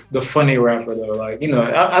like the funny rapper though. Like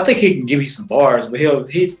I think he can give you some bars, but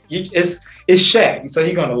it's Shaq, so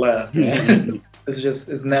he's gonna laugh, man.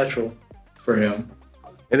 It's natural for him.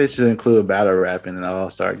 And it should include battle rapping in the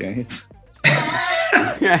All-Star game.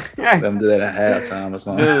 Let them do that at halftime or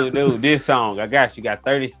something. Dude, this song, I got you. Got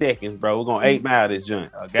 30 seconds, bro. We're gonna 8 mile this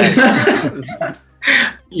joint. I got it.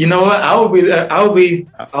 You know what? I would be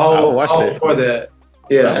all for that.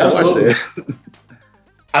 Yeah, I would watch that.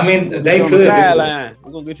 I mean, they could. Sideline.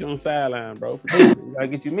 We're gonna get you on the sideline, bro. We gotta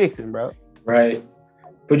get you mixing, bro. Right.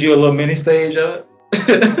 Put you a little mini stage up.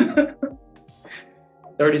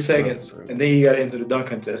 30 seconds, and then you got into the dunk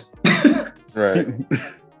contest. Right.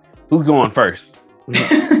 Who's going first?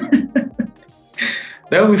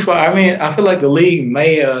 That would be fun. I mean, I feel like the league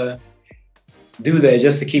may do that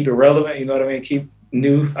just to keep it relevant. You know what I mean? Keep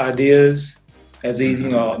new ideas as these,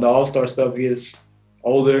 the All-Star stuff gets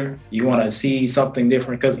older. You want to see something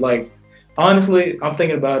different because, like, honestly, I'm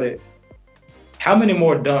thinking about it. How many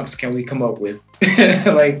more dunks can we come up with?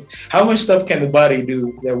 Like, how much stuff can the body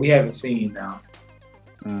do that we haven't seen now?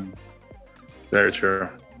 Very true.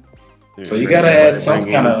 So you gotta add some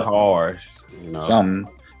kind of cars, something.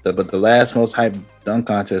 But the last most hyped dunk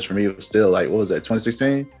contest for me was still like, what was that?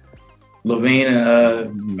 2016. Levine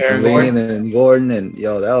and Gordon, and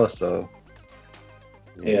that was so.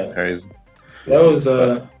 Yeah, crazy. That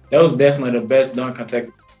was definitely the best dunk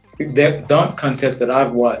contest that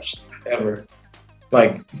I've watched ever.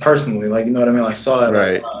 Like personally, like you know what I mean. Like saw it.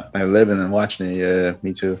 Right. Like living and watching it. Yeah,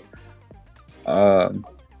 me too.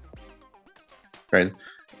 Right.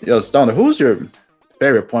 Yo, Stoner, who's your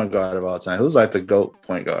favorite point guard of all time? Who's like the GOAT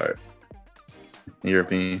point guard in your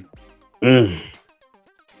opinion?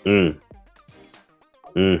 We're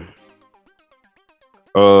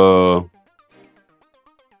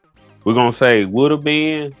gonna say would have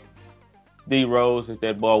been D Rose if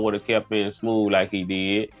that ball would have kept being smooth like he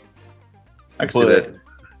did. I can see that.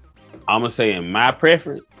 I'm gonna say in my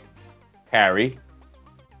preference, Kyrie.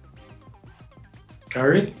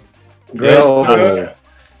 Yo.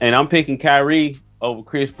 And I'm picking Kyrie over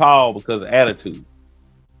Chris Paul because of attitude.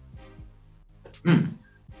 I'm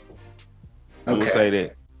gonna say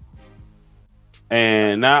that.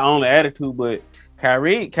 And not only attitude, but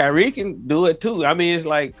Kyrie can do it too. I mean, it's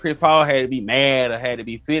like Chris Paul had to be mad or had to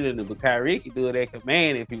be feeling it, but Kyrie can do it at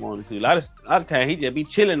command if he wanted to. A lot of times he just be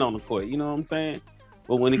chilling on the court. You know what I'm saying?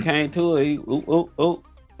 But when it came to it, he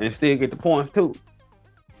and still get the points too.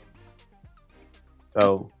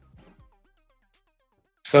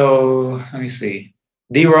 So let me see.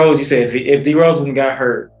 D Rose, you said if D Rose wouldn't got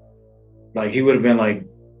hurt, like he would have been like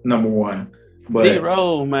number one. But D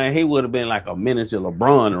Rose, man, he would have been like a miniature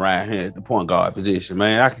LeBron around here at the point guard position,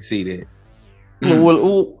 man. I can see that.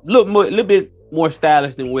 Little bit more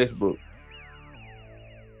stylish than Westbrook.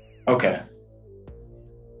 Okay.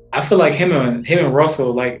 I feel like him and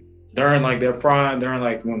Russell, like during like their prime, during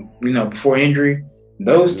like when before injury,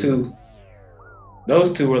 those two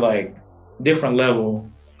were like different level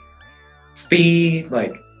speed.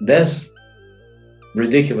 Like that's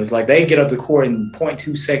ridiculous. Like they get up the court in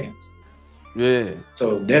 0.2 seconds. Yeah.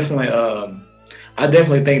 So definitely I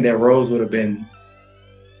definitely think that Rose probably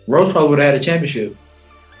would have had a championship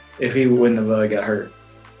if he wouldn't have got hurt.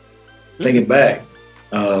 Thinking back,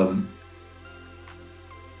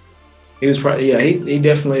 he was probably he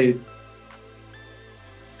definitely,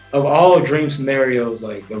 of all dream scenarios,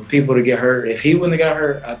 like of people to get hurt, if he wouldn't have got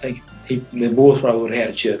hurt, I think the Bulls probably would have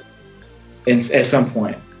had a chip at some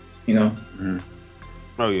point, you know. Mm-hmm.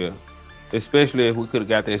 Oh yeah, especially if we could have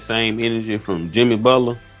got that same energy from Jimmy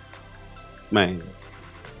Butler, man.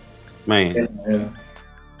 Yeah, that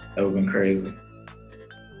would have been crazy.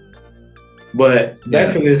 But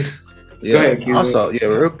back to this. Yeah. Go ahead, also,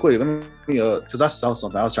 real quick, let me because I saw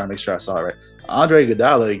something. I was trying to make sure I saw it right. Andre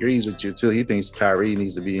Iguodala agrees with you too. He thinks Kyrie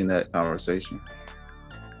needs to be in that conversation.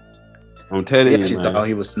 I'm telling you, he man. thought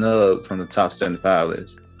he was snubbed from the top 75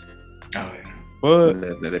 list. Oh yeah. What?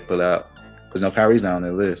 That they put out because Kyrie's not on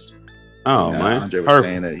their list. Oh man, Andre was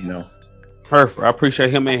saying that Hurtful. I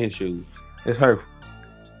appreciate him in his shoes. It's hurtful.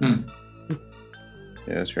 Yeah,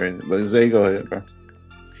 it's crazy. But Zay, go ahead, bro.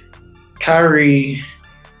 Kyrie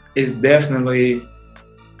is definitely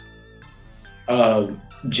a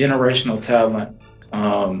generational talent.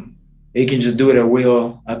 He can just do it at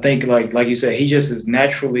will. I think, like you said, he just is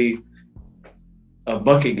naturally a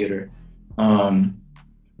bucket getter.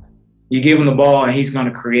 You give him the ball and he's going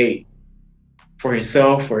to create for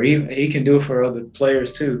himself, or he can do it for other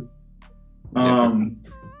players too. I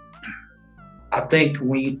think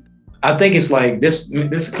it's like this.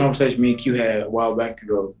 This is a conversation me and Q had a while back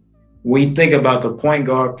ago. We think about the point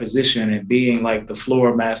guard position and being like the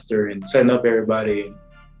floor master and setting up everybody and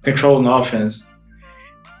controlling the offense.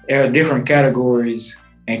 There are different categories,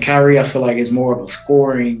 and Kyrie, I feel like, is more of a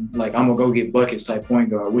scoring, like I'm gonna go get buckets type point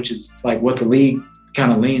guard, which is like what the league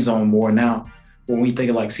kind of leans on more now. When we think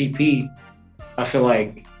of like CP, I feel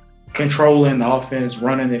like controlling the offense,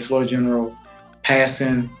 running the floor general,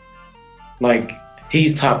 passing, like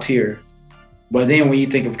he's top tier. But then when you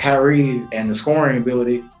think of Kyrie and the scoring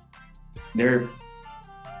ability, there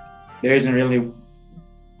isn't really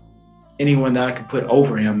anyone that I could put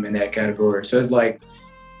over him in that category. So it's like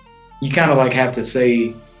you kind of like have to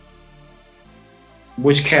say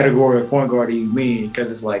which category of point guard do you mean, because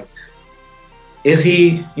it's like, is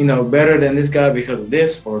he better than this guy because of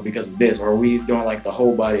this or because of this, or are we doing like the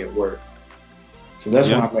whole body of work? So that's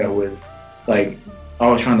what I'm at with, like,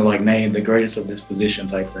 always trying to like name the greatest of this position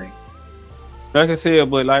type thing. Like I said,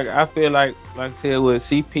 but like I feel like I said with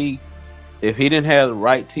CP, if he didn't have the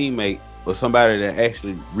right teammate or somebody that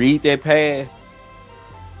actually read that pass,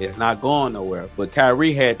 it's not going nowhere. But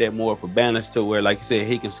Kyrie had that more of a balance to where, like you said,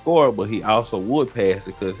 he can score, but he also would pass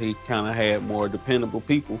it because he kind of had more dependable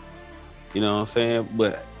people. You know what I'm saying?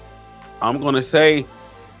 But I'm going to say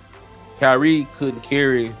Kyrie couldn't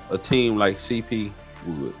carry a team like CP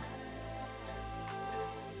would.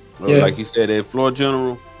 Like you said, that floor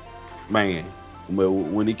general, man.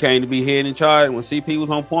 When he came to be head in charge, when CP was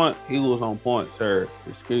on point, he was on point, sir.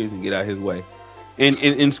 Excuse me, get out his way.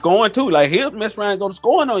 And scoring too, like he'll mess around and go to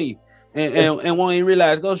scoring on you. And won't even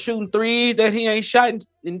realize, go shooting three that he ain't shot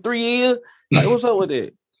in 3 years. Like, what's up with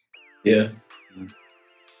that? Yeah.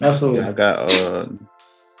 Absolutely. Yeah, I got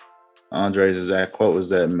Andre's exact quote was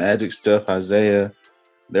that Magic, Steph, Isaiah,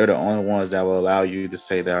 they're the only ones that will allow you to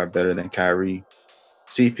say they are better than Kyrie.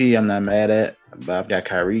 CP, I'm not mad at, but I've got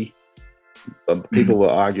Kyrie. But people will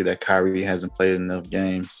argue that Kyrie hasn't played enough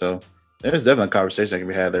games. So there's definitely a conversation that can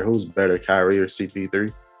be had there. Who's better, Kyrie or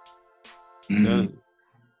CP3? Mm-hmm.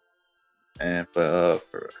 And for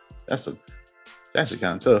that's actually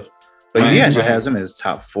kind of tough. But he actually has him in his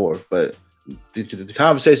top 4. But the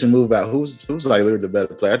conversation moved about who's like literally the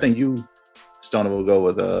better player. I think you, Stoner, will go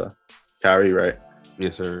with Kyrie, right?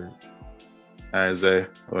 Yes, sir. All right, Zay,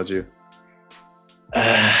 what about you?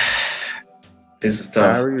 This is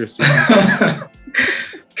tough. Kyrie or CP?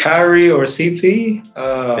 Kyrie or CP?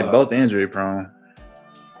 They're both injury prone.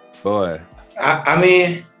 Boy. I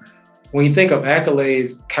mean, when you think of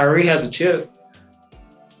accolades, Kyrie has a chip.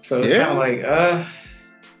 So it's kind of like,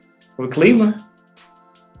 with Cleveland.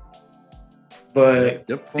 But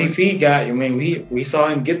CP got, we saw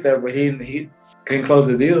him get there, but he couldn't close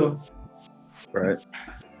the deal. Right.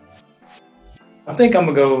 I think I'm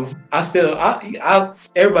gonna go.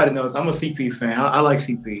 Everybody knows I'm a CP fan. I like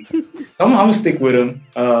CP. I'm gonna stick with him.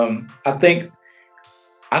 I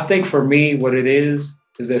think for me, what it is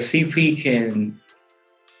that CP can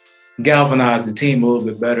galvanize the team a little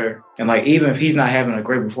bit better, and like even if he's not having a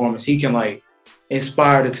great performance, he can like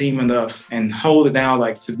inspire the team enough and hold it down,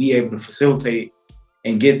 like to be able to facilitate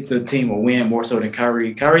and get the team a win more so than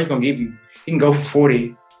Kyrie. Kyrie's gonna give you. He can go for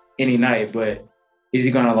 40 any night, but is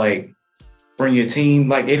he gonna like bring your team?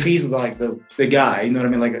 Like if he's like the guy, you know what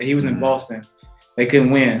I mean? Like he was in Boston, they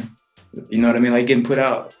couldn't win. You know what I mean? Like getting put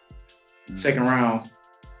out second round,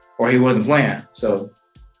 or he wasn't playing. So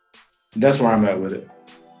that's where I'm at with it.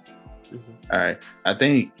 All right, I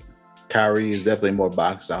think Kyrie is definitely more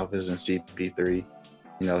box office than CP3.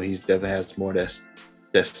 You know, he's definitely has more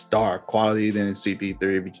that star quality than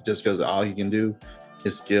CP3 just because all he can do,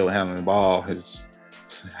 his skill handling the ball, his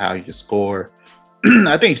how he can score.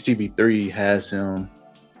 I think CP3 has him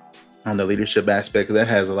on the leadership aspect. That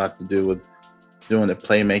has a lot to do with doing the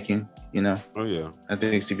playmaking. You know. Oh yeah. I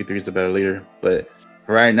think CP3 is the better leader, but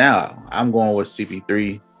right now I'm going with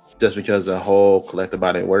CP3 just because the whole collective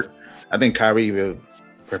body work. I think Kyrie will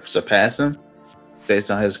surpass him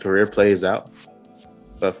based on his career plays out.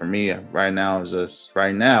 But for me, right now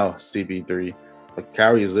CP3. But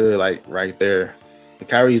Kyrie is literally like right there.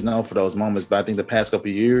 Kyrie is known for those moments, but I think the past couple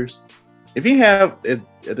of years, if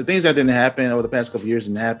the things that didn't happen over the past couple of years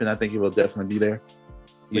didn't happen, I think he will definitely be there.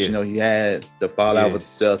 But you know, he had the fallout with the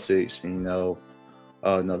Celtics, and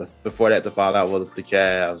before that the fallout with the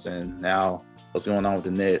Cavs, and now what's going on with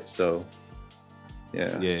the Nets. So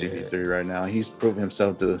CP3 right now, he's proven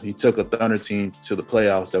himself he took a Thunder team to the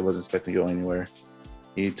playoffs that wasn't expected to go anywhere.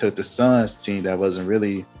 He took the Suns team that wasn't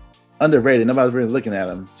really underrated. Nobody was really looking at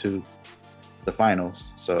him to the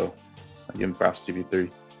finals. So I give him props to CP3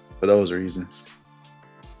 for those reasons.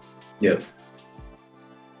 Yep.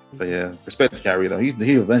 But yeah, respect to Kyrie though.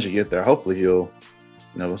 He'll eventually get there. Hopefully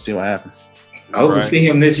we'll see what happens. I hope to see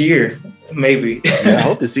him this year, maybe. Yeah, I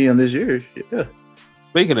hope to see him this year. Yeah.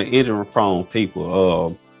 Speaking of injury-prone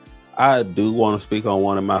people, I do want to speak on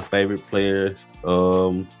one of my favorite players,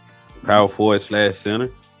 power forward / center,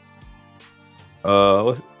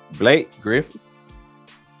 Blake Griffin.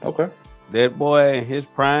 Okay. That boy in his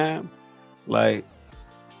prime, like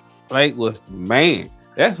Blake was the man.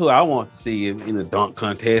 That's who I want to see in the dunk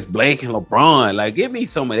contest. Blake and LeBron. Like, give me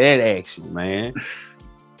some of that action, man.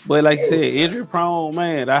 But like you said, injury prone,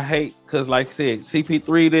 man, I hate because like I said,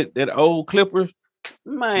 CP3, that old Clippers,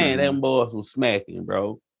 man, them boys was smacking,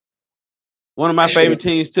 bro. One of my favorite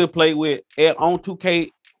teams to play with on 2K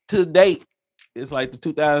to date. It's like the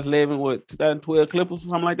 2011, 2012 Clippers or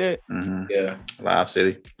something like that. Mm-hmm. Yeah. Live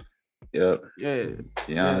City. Yep. Yeah.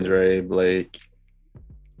 DeAndre, Blake.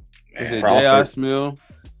 J.R. Smith.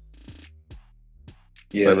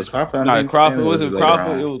 Yeah. It was Crawford. No, Crawford. Was it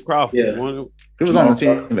Crawford? It was Crawford. Yeah. He was on the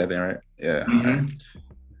team back then, right? Yeah. Mm-hmm.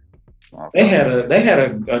 They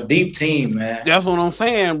had a deep team, man. That's what I'm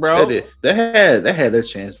saying, bro. They had their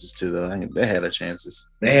chances too, though. They had their chances.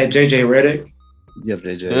 They had JJ Redick. Yep,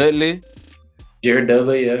 JJ. Dudley. Jared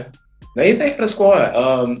Dudley, yeah. They had a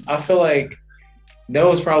squad. I feel like that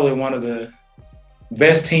was probably one of the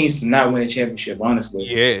best teams to not win a championship, honestly.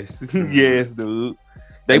 Yes. Yes, dude.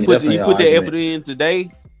 You put that effort in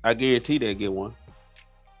today, I guarantee they'll get one.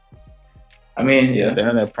 I mean, yeah. They're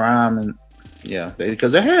in their prime, and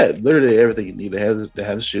because they had literally everything you need. They had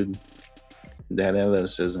the shooting. They had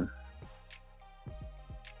athleticism.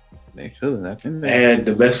 They could. I think they had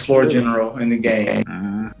the best floor general in the game.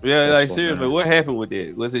 Mm-hmm. Yeah, like seriously, what happened with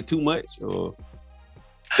that? Was it too much, or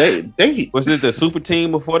they was it the super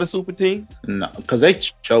team before the super teams? No, because they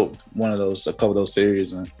choked a couple of those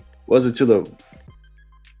series, man. Was it to the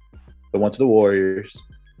one to the Warriors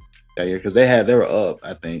that year? Because they were up,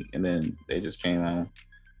 I think, and then they just came on.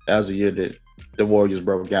 That was the year that the Warriors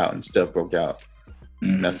broke out and Steph broke out.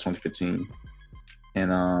 Mm-hmm. That's 2015.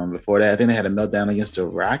 And before that, I think they had a meltdown against the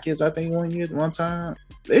Rockets, I think, one time.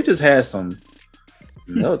 They just had some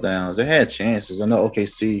meltdowns. They had chances. I know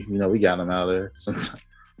OKC, we got them out of there sometimes.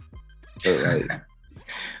 But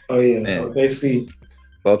oh, yeah. Man. OKC.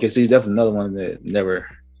 But OKC is definitely another one that never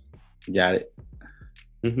got it.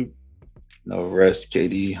 Mm-hmm. No Russ,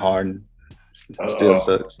 KD, Harden. Still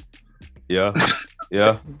sucks. Yeah.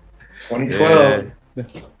 Yeah. 2012. Yeah.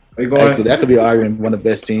 That could be arguing one of the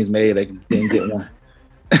best teams made. They didn't get one.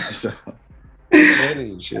 So,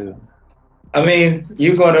 sure. I mean,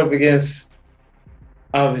 you're going up against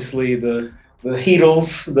obviously the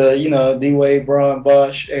Heatles, the D-Wade, Braun,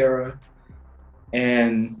 Bosh era,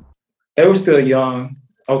 and they were still young.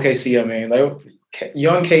 OKC, I mean, like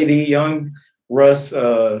young KD, young Russ,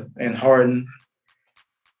 and Harden.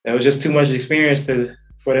 That was just too much experience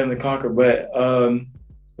for them to conquer. But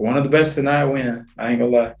one of the best to not win. I ain't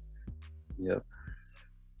gonna lie. Yep.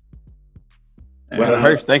 But it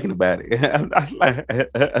hurts thinking about it.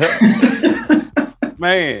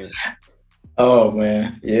 Man. Oh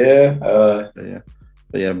man. Yeah. But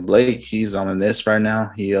yeah, Blake, he's on the Nets right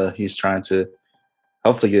now. He's trying to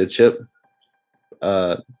hopefully get a chip.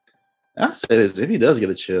 I'll say this, if he does get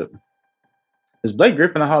a chip, is Blake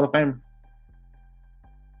Griffin a Hall of Famer?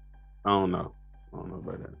 I don't know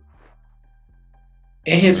about that.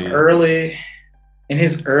 in his early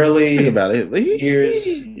Think about it. years.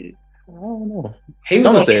 I don't know. He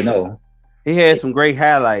Stoner was said no. He had some great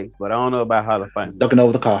highlights, but I don't know about Hall of Fame. Ducking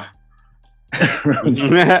over the car. I mean,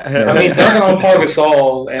 dunking on Paul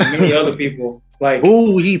Gasol and many other people. Like,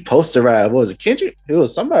 ooh, he posterized. What was it, Kendrick? It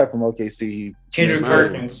was somebody from OKC. Kendrick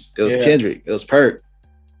Perkins. It was Kendrick. It was Perk.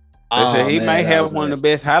 They said he may have one of the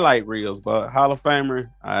best highlight reels, but Hall of Famer,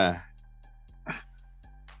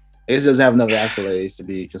 it doesn't have enough accolades to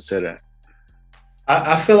be considered.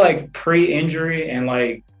 I feel like pre-injury and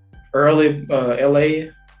like early LA,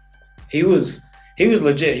 he was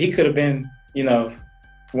legit. He could have been,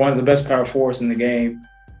 one of the best power forwards in the game.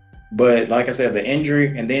 But like I said, the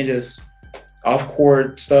injury and then just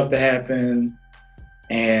off-court stuff that happened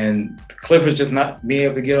and the Clippers just not being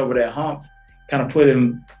able to get over that hump kind of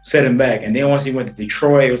set him back. And then once he went to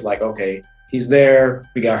Detroit, it was like, okay, he's there.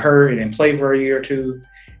 We got hurt and didn't play for a year or two.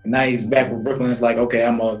 And now he's back with Brooklyn. It's like, okay,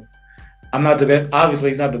 I'm not the best. Obviously,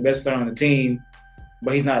 he's not the best player on the team,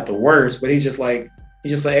 but he's not the worst. But he's just an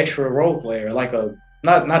extra role player, like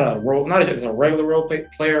not just a regular role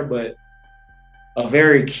player, but a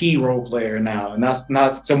very key role player now, and that's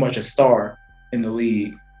not so much a star in the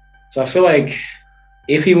league. So I feel like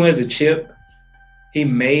if he wins a chip, he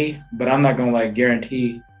may, but I'm not gonna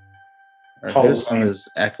guarantee. Here's some of his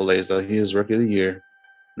accolades. Though he was Rookie of the Year.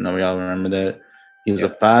 I know we all remember that. He was a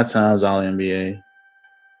 5 times All NBA,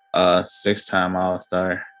 6-time All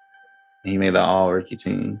Star. He made the All Rookie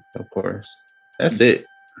team, of course. That's it.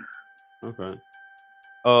 Okay.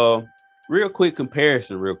 Real quick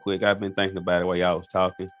comparison. I've been thinking about it while y'all was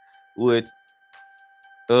talking. With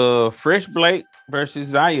Fresh Blake versus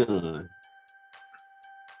Zion.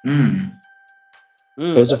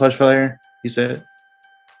 Who's the first player you said?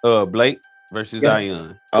 Blake versus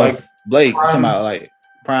Zion. Oh, Blake. Talking about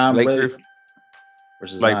prime Blake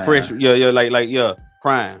versus Zion. Fresh. Yeah,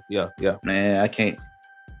 prime. Yeah. Man, I can't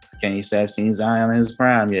say I've seen Zion in his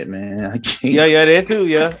prime yet, man. I can't. Yeah, that too.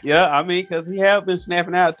 Yeah. I mean, because he have been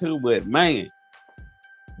snapping out too, but man,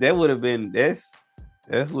 that would have been a show.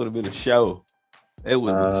 It would have been a show.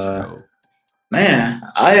 Man,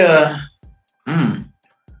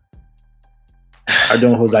 Are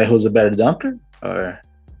doing who's a better dunker, or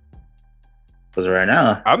was it right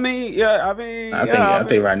now? I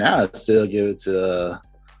think right now I'd still give it to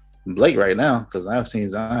Blake right now because I've seen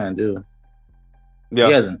Zion do. Yeah.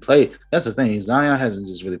 He hasn't played. That's the thing. Zion hasn't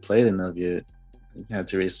just really played enough yet. You have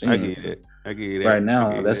to really see him. I get it. Right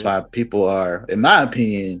now, that's why people are, in my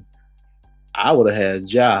opinion, I would have had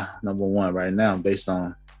Ja number 1 right now based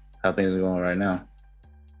on how things are going right now.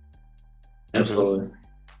 Absolutely.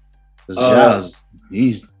 Because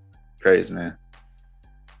he's crazy, man.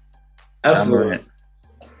 Absolutely.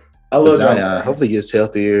 I love Zion. Hopefully he gets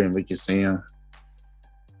healthier and we can see him.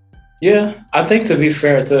 Yeah, I think to be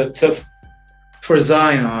fair for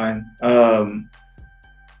Zion,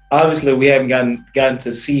 obviously we haven't gotten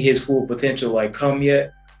to see his full potential come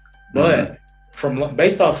yet. But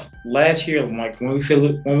based off last year, when we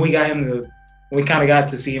kind of got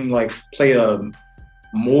to see him play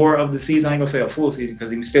more of the season. I ain't gonna say a full season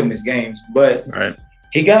because he still missed games, but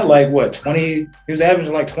he got 20. He was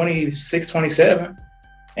averaging 26, 27,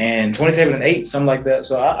 and 27 and 8, something like that.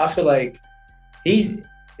 So I feel like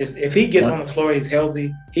if he gets on the floor, he's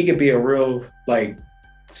healthy. He could be a real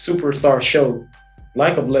superstar show,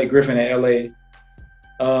 like a Blake Griffin at LA.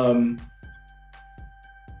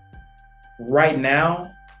 Right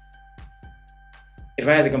now, if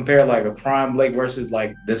I had to compare a prime Blake versus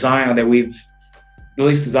the Zion that we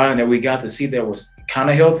got to see that was kind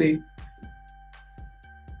of healthy,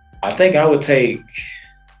 I think I would take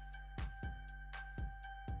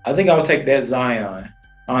that Zion,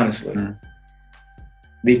 honestly.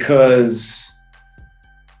 Because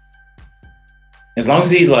as long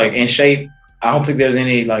as he's in shape, I don't think there's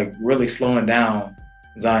any really slowing down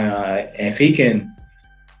Zion. And if he can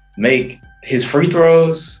make his free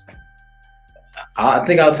throws, I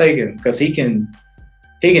think I'll take him because he can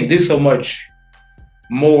do so much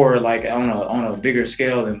more on a bigger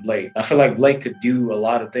scale than Blake. I feel like Blake could do a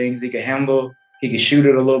lot of things. He could handle, he could shoot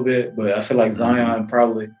it a little bit, but I feel like Zion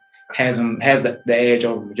probably has the edge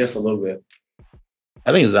over him just a little bit.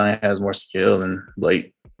 I think Zion has more skill than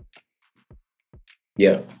Blake.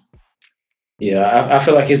 Yeah. I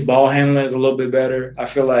feel like his ball handling is a little bit better. I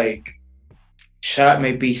feel like shot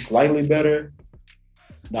may be slightly better.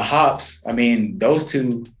 The hops, I mean, those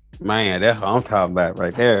two. Man, that's what I'm talking about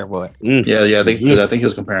right there, boy. Yeah. I think he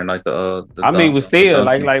was comparing the I mean, but still,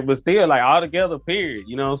 all together, period.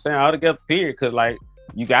 You know what I'm saying? All together, period. Because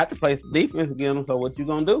you got to play some defense against him. So what you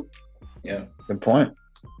gonna do? Yeah, good point.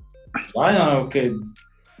 Zion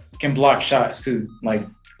can block shots too. Like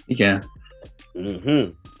he can.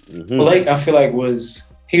 Blake, I feel like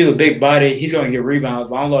he's a big body. He's gonna get rebounds,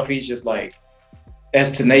 but I don't know if he's just like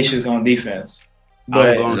as tenacious on defense.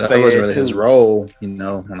 But that was really his role, you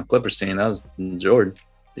know, on the Clippers scene. That was Jordan,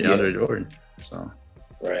 DeAndre Jordan. So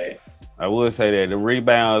right. I would say that the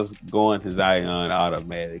rebounds going to Zion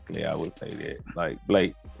automatically. I would say that, like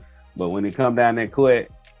Blake. But when it come down that court,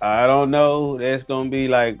 I don't know. That's gonna be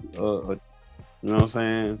like, you know what I'm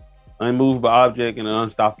saying? Unmovable object and an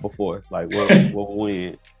unstoppable force. Like what would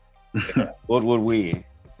win? What would win?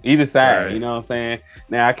 Either side, right. You know what I'm saying?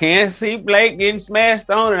 Now I can't see Blake getting smashed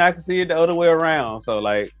on, and I can see it the other way around. So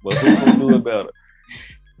like, but who's gonna do it better?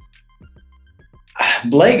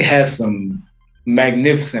 Blake has some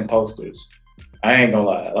magnificent posters. I ain't gonna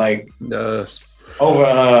lie. Like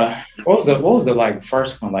over what was the like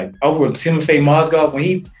first one? Like over Timothy Mozgov when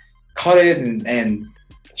he caught it and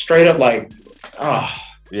straight up like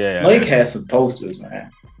Blake has some posters, man.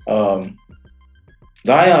 Zion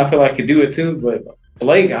I feel like could do it too, but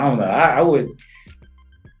Blake, I don't know.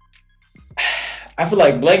 I feel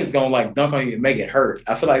like Blake is gonna like dunk on you and make it hurt.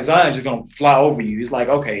 I feel like Zion's just gonna fly over you. It's like,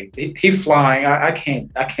 okay, he's flying. I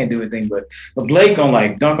can't do anything, but Blake gonna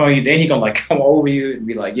like dunk on you, then he gonna like come over you and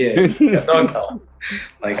be like, yeah, dunk on.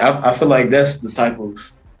 Like I feel like that's the type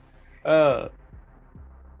of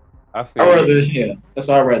that's what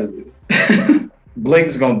I'd rather do. Blake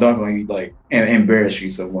is gonna dunk on you like and embarrass you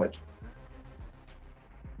so much.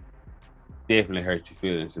 Definitely hurt your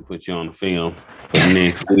feelings and put you on the film for the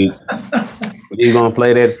next week. You're gonna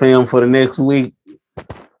play that film for the next week.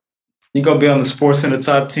 You're gonna be on the Sports Center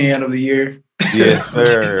top 10 of the year. Yes,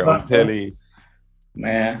 sir. I'm telling you.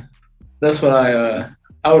 Man, that's what I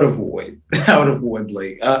would avoid. I would avoid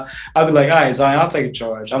Blake. I'd be like, all right, Zion, I'll take a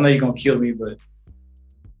charge. I know you're gonna kill me, but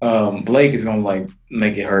Blake is gonna like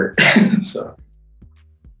make it hurt. So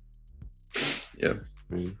yeah.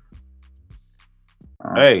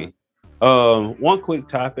 Hey. One quick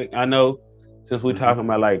topic. I know since we're talking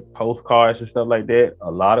about like postcards and stuff like that,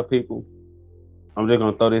 a lot of people, I'm just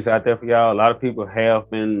gonna throw this out there for y'all. A lot of people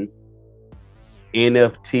have been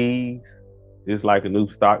NFTs. It's like a new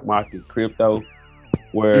stock market crypto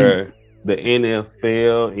where the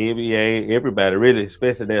NFL, NBA, everybody really,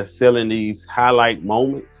 especially they're selling these highlight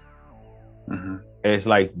moments as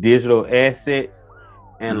like digital assets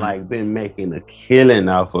and like been making a killing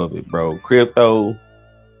off of it, bro. Crypto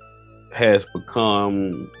has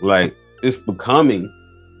become like it's becoming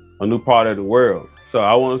a new part of the world. So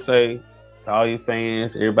I want to say to all your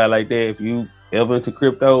fans, everybody like that, if you ever into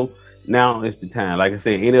crypto, now is the time. Like I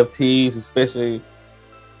said, NFTs, especially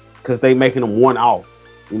because they making them one off.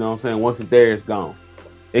 You know what I'm saying? Once it's there, it's gone.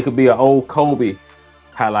 It could be an old Kobe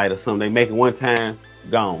highlight or something. They make it one time,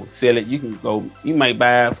 gone. Sell it. You can go. You might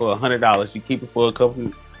buy it for $100. You keep it for a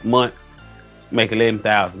couple months, make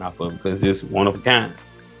 $11,000 off of it because it's just one of a kind.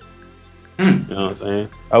 You know what I'm saying?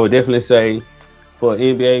 I would definitely say for an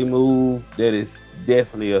NBA move, that is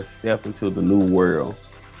definitely a step into the new world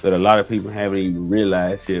that a lot of people haven't even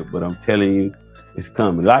realized yet, but I'm telling you, it's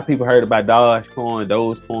coming. A lot of people heard about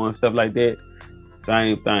Dogecoin, stuff like that.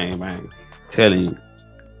 Same thing, man. Telling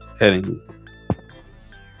you.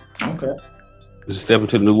 Okay. It's a step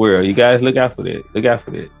into the new world. You guys look out for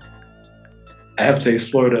that. I have to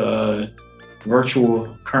explore the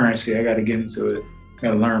virtual currency. I got to get into it. I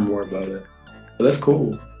got to learn more about it. But that's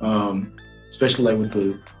cool. Especially like with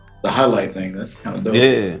the highlight thing. That's kind of dope.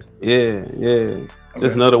 Yeah. Okay.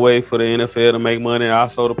 There's another way for the NFL to make money, and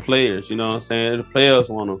also the players. You know what I'm saying? The players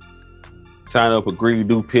want to sign up, agree to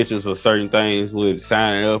do pictures or certain things with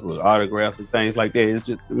signing up with autographs and things like that. It's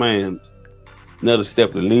just, man, another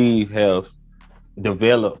step the league has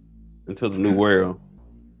developed into the new world.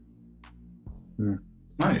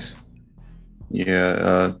 Nice.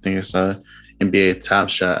 Yeah, I think it's NBA Top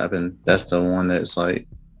Shot. That's the one that's like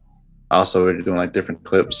also already doing like different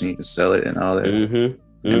clips and you can sell it and all that.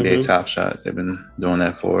 NBA Top Shot, they've been doing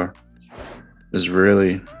that for. It's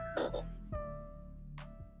really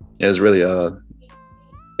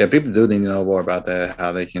people do need to know more about that,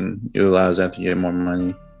 how they can utilize that to get more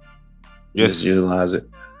money. Just utilize it,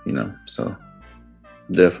 so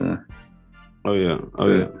definitely. Oh yeah.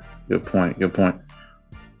 Good point.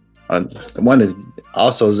 One is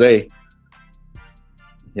also Zay.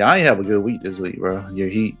 Yeah, I ain't have a good week this week, bro. Your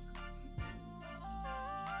Heat.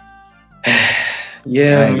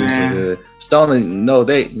 Yeah, I ain't do so good. Stolen. No,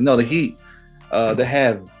 the Heat. They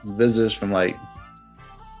have visitors from like.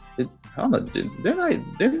 I don't know.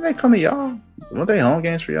 Didn't they come to y'all? Weren't they home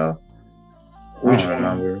games for y'all? I don't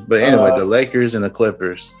remember. But anyway, the Lakers and the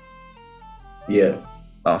Clippers. Yeah.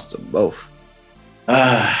 Lost to both.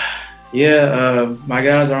 Yeah, my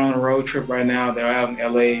guys are on a road trip right now. They're out in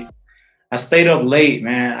LA. I stayed up late,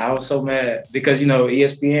 man. I was so mad because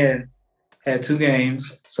ESPN had 2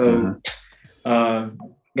 games, so got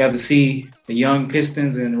to see the young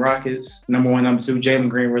Pistons and Rockets, number 1, number 2, Jalen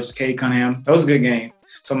Green versus Cade Cunningham. That was a good game.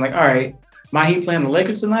 So I'm like, all right, my Heat playing the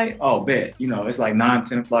Lakers tonight? Oh, bet. It's like 9,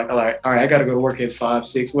 10 o'clock. I'm like, all right, I got to go to work at 5,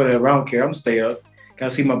 6, whatever. I don't care. I'm going to stay up.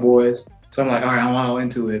 Got to see my boys. So I'm like, all right, I'm all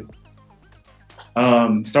into it.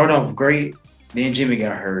 Started off great. Then Jimmy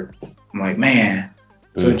got hurt. I'm like, man.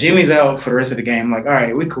 So Jimmy's out for the rest of the game. I'm like, all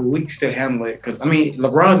right, we cool. We can still handle it. Because,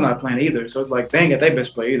 LeBron's not playing either. So it's like, they ain't got their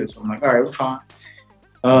best player either. So I'm like, all right, we're fine.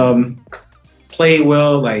 Played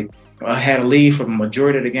well. Like, I had a lead for the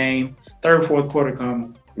majority of the game. Third, fourth quarter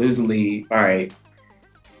come, lose the lead. All right.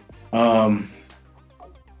 Down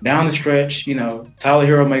the stretch, Tyler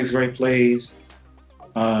Hero makes great plays.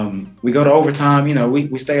 We go to overtime,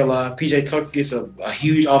 we stay alive. PJ Tucker gets a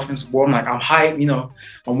huge offensive board. I'm like, I'm hyped,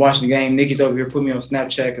 I'm watching the game. Nikki's over here putting me on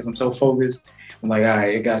Snapchat because I'm so focused. I'm like, all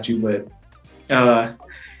right, I got you. But I'm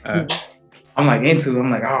like into it.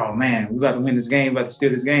 I'm like, oh man, we about to win this game, about to steal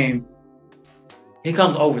this game. Here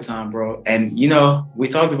comes overtime, bro. And we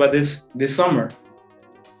talked about this summer.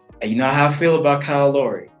 And you know how I feel about Kyle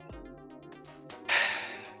Lowry.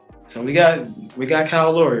 So we got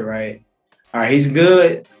Kyle Lowry, right? All right, he's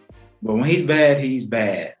good, but when he's bad, he's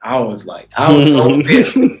bad. I was so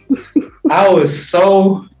pissed. I was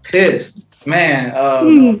so pissed, man.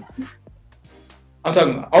 I'm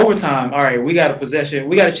talking about overtime. All right, we got a possession.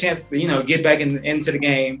 We got a chance to, get back into the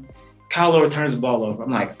game. Kyle Lowry turns the ball over.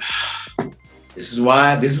 I'm like, this is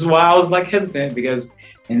why I was like hesitant, because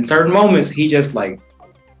in certain moments he just like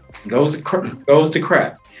goes to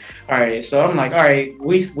crap. All right, so I'm like, all right,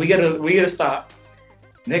 we gotta stop.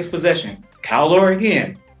 Next possession. Kyle Lowry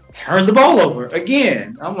again turns the ball over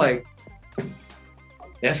again. I'm like,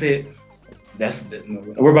 that's it.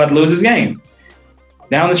 We're about to lose this game.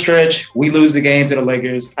 Down the stretch, we lose the game to the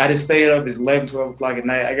Lakers. I just stayed up. It's 11, 12 o'clock at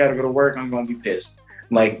night. I got to go to work. I'm going to be pissed.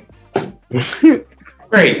 Like,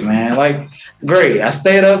 great, man. Like, great. I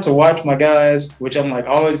stayed up to watch my guys, which I'm like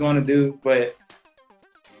always going to do. But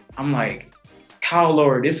I'm like, Kyle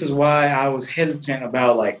Lowry, this is why I was hesitant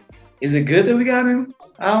about, like, is it good that we got him?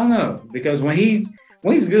 I don't know, because when he's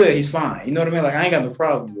good, he's fine. You know what I mean? Like, I ain't got no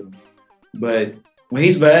problem with him. But when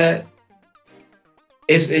he's bad,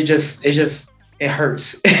 it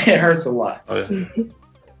hurts. It hurts a lot. Oh, yeah.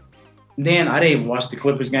 Then I didn't even watch the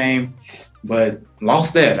Clippers game, but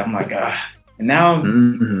lost that. I'm like, And now,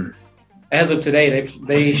 as of today,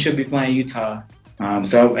 they should be playing Utah.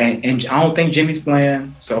 So I don't think Jimmy's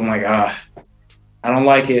playing. So I'm like, I don't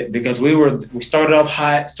like it, because we started off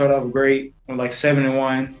hot, started off great. We're like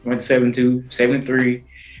 7-1, went 7-2, 7-3.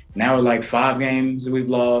 Now we're like 5 games that we've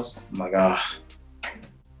lost. I'm like,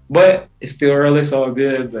 But it's still early, so all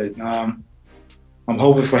good. But I'm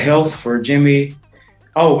hoping for health for Jimmy.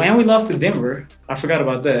 Oh, and we lost to Denver. I forgot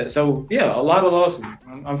about that. So yeah, a lot of losses.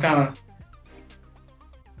 I'm kind of.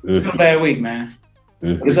 It's been a bad week, man.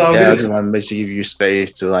 It's all good. I just want to make sure you give you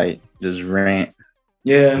space to like just rant.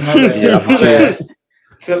 Yeah, my bad.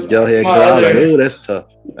 Just go ahead, girl. Ooh, that's tough.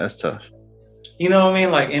 That's tough. You know what I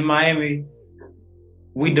mean? Like in Miami,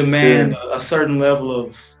 we demand a certain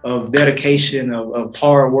level of dedication, of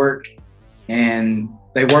hard work, and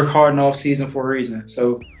they work hard in the off season for a reason.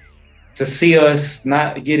 So to see us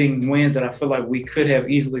not getting wins that I feel like we could have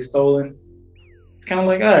easily stolen, it's kind of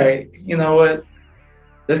like, all right, you know what?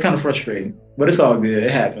 That's kind of frustrating, but it's all good.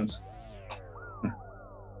 It happens.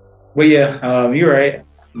 But yeah, you're right.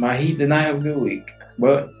 My Heat did not have a good week,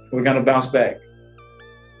 but we're gonna bounce back.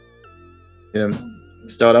 Yeah,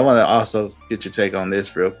 Stowe, I want to also get your take on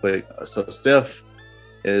this real quick. So Steph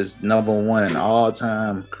is number 1 in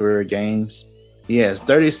all-time career games. He has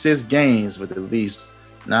 36 games with at least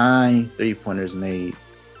 9 3-pointers made.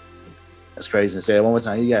 That's crazy. Say it one more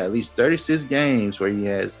time. He got at least 36 games where he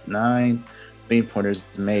has 9 3-pointers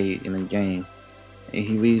made in a game, and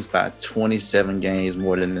he leads by 27 games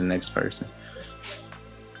more than the next person.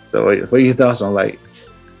 So what are your thoughts on like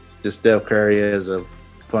just Steph Curry as a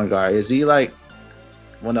point guard? Is he like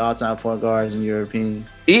one of the all-time point guards in your opinion?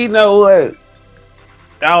 You know what?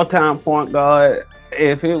 All-time point guard.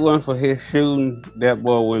 If it wasn't for his shooting, that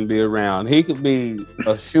boy wouldn't be around. He could be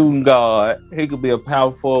a shooting guard. He could be a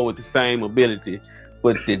power forward with the same ability.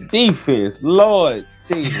 But the defense, Lord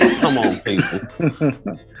Jesus, come on, people.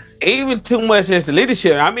 Even too much as the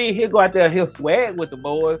leadership. I mean, he'll go out there and he'll swag with the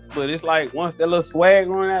boys, but it's like once that little swag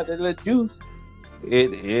running out, that little juice,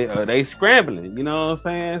 they scrambling. You know what I'm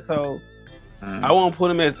saying? So I won't put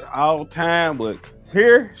him as all time, but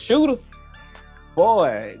here, shooter.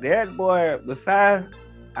 Boy, that boy, besides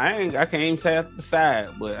I can't even say at the side,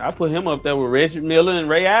 but I put him up there with Reggie Miller and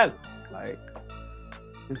Ray Allen, like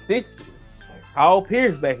in 60s. Paul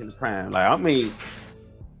Pierce back in the prime. Like, I mean,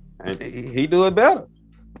 he do it better.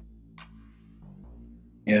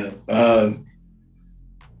 Yeah.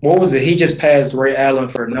 What was it? He just passed Ray Allen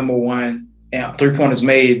for number one and 3-pointers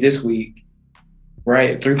made this week,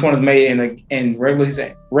 right? 3-pointers made in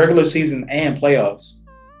regular season and playoffs.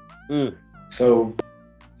 So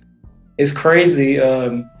it's crazy.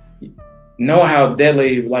 Know how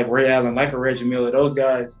deadly like Ray Allen, like a Reggie Miller, those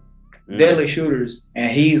guys, deadly shooters,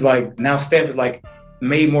 and he's like now Steph is like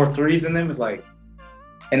made more threes than them. It's like,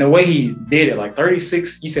 and the way he did it, like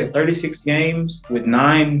 36. You said 36 games with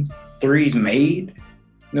 9 threes made. You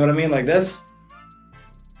know what I mean? Like that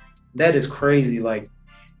is crazy. Like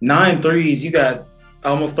 9 threes, you got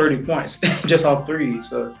almost 30 points just off threes.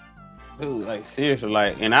 So, dude, like seriously,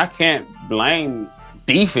 like, and I can't blame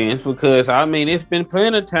defense because I mean it's been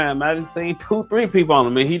plenty of time I didn't see 2-3 people on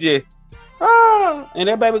him and he just and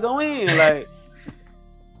that baby go in like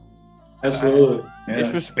absolutely.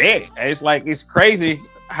 It's respect. It's like it's crazy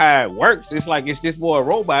how it works. It's like it's this boy a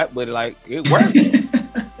robot, but like it works.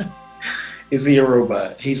 Is he a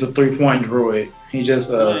robot? He's a 3-point droid. He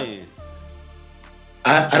just I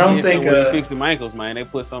don't think fix the ankles, man. They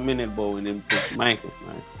put something in that bowl and then fix the ankles,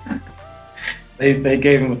 man. They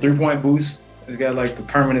gave him a 3-point boost. They got like the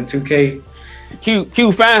permanent 2K.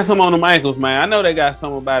 Q find some on the ankles, man. I know they got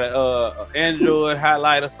something about it. Android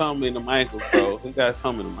highlight or something in the ankles, bro. He got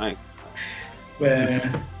something in the ankles.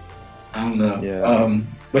 Man, I don't know. Yeah.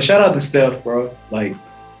 But shout out to Steph, bro. Like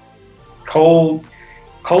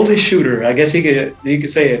coldest shooter. I guess you could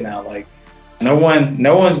say it now. Like no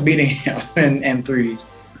one's beating him in threes.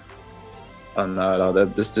 Oh no,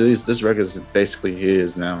 this record is basically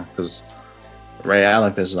his now because Ray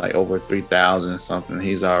Allen is like over 3,000 something.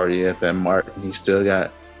 He's already at that mark. He still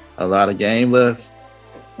got a lot of game left.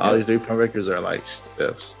 All these 3-point records are like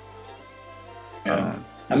Steph's. Yeah.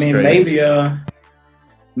 I mean, crazy.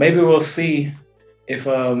 Maybe we'll see if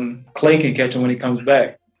Clay can catch him when he comes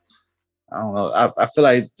back. I don't know. I feel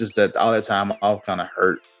like just that all that time off kind of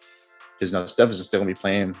hurt because Steph is still gonna be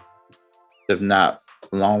playing, if not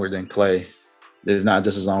longer than Clay, if not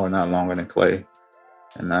just as long or not longer than Clay,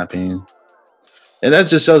 in my opinion. And that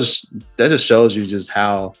just shows you just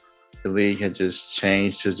how the league had just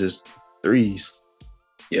changed to just threes.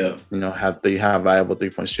 Yeah, how valuable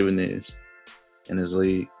 3-point shooting is in this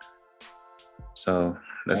league. So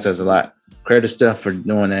that says a lot. Credit to Steph for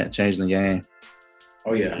doing that, changing the game.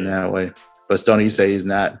 Oh yeah, in that way. But Stoney, you say he's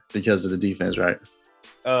not because of the defense, right?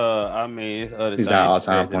 I mean, he's not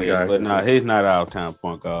all-time point guard. But no, he's not all-time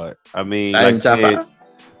point guard. I mean, not like even top 5.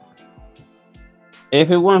 If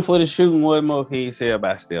it wasn't for the shooting, what more can you say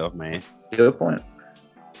about Steph, man? Good point.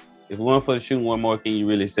 If it wasn't for the shooting, what more can you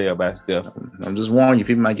really say about Steph? I'm just warning you.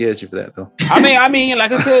 People might get at you for that, though. I mean,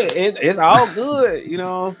 like I said, it's all good. You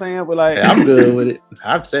know what I'm saying? But like, I'm good with it.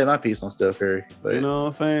 I've said my piece on Steph Curry. But you know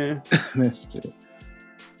what I'm saying?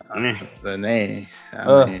 The name.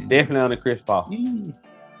 Definitely on the Chris Paul.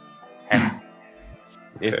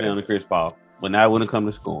 Definitely on the Chris Paul. But not when it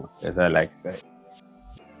comes to scoring, as I like to say.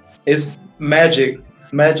 It's Magic.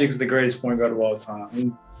 Magic's the greatest point guard of all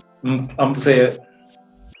time. I'm gonna say it.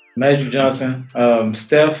 Magic Johnson.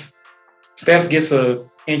 Steph gets a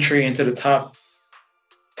entry into the top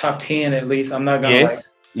 10 at least. I'm not gonna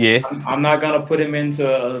I'm not gonna put him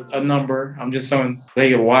into a number. I'm just going to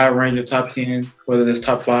say a wide range of top 10, whether it's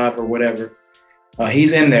top 5 or whatever.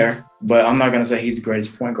 He's in there, but I'm not gonna say he's the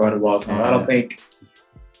greatest point guard of all time. I don't think,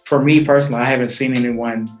 for me personally, I haven't seen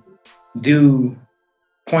anyone do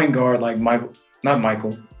point guard like Magic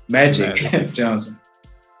Johnson.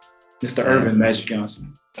 Mr. Urban Magic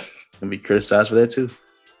Johnson. Gonna be criticized for that too.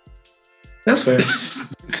 That's fair.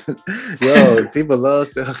 Yo, people love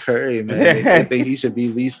Steph Curry, man. They think he should be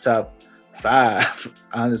at least top 5.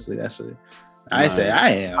 Honestly, that's what I ain't say I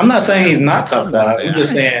am. I'm not saying he's not top 5. I'm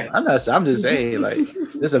just saying. I'm just saying, like,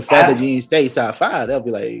 there's a fact that he didn't stay top 5. They'll be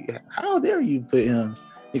like, how dare you put him?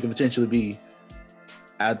 He could potentially be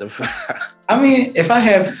at the 5. I mean, if I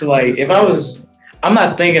have to, like, I'm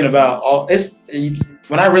not thinking about all.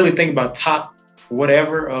 When I really think about top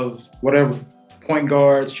whatever point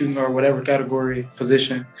guard, shooting guard, whatever category,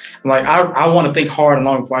 position, like I want to think hard and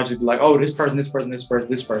long before I just be like, oh, this person,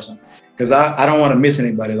 because I don't want to miss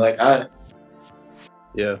anybody. Like I'm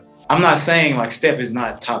not saying like Steph is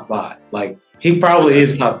not top 5. Like he probably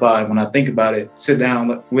is top 5 when I think about it. Sit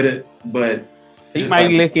down with it, but he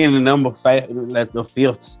might look in the number 5, like the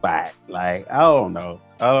 5th spot. Like I don't know.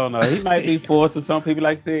 He might be 4th to some people,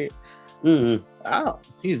 like I said.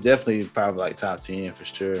 He's definitely probably like top 10 for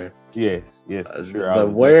sure. Yes, for sure.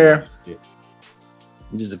 But where?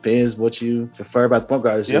 It just depends what you prefer about the point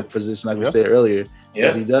guard position, like we said earlier.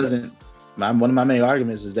 Because he doesn't. One of my main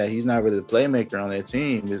arguments is that he's not really the playmaker on that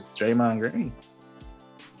team. It's Draymond Green.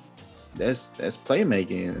 That's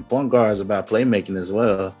playmaking. And point guard is about playmaking as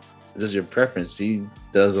well. It's just your preference. He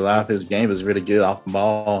does a lot of his game is really good off the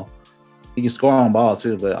ball. He can score on ball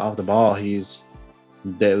too, but off the ball he's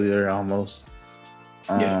deadlier almost.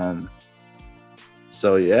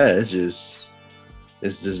 So it's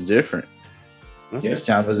just different. It's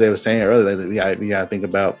kind of as they were saying earlier, like, we gotta think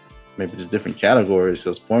about maybe just different categories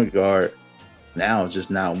because point guard now is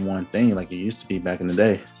just not one thing like it used to be back in the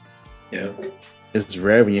day. Yeah. It's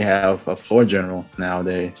rare when you have a floor general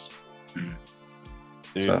nowadays.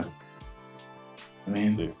 So I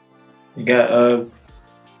mean you got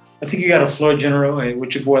I think you got a floor general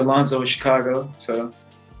with your boy Lonzo in Chicago. So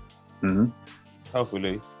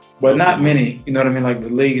hopefully. But not many. You know what I mean? Like the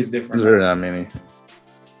league is different. There's really not many.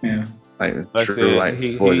 Yeah. Like true,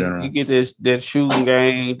 he get that shooting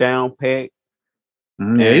game down pat.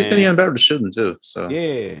 Yeah, he's been getting better at shooting too. So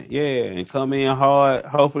and come in hard.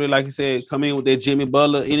 Hopefully, like you said, come in with that Jimmy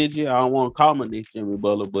Butler energy. I don't want to call him next Jimmy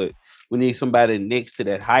Butler, but we need somebody next to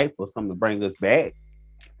that hype or something to bring us back.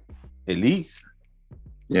 At least.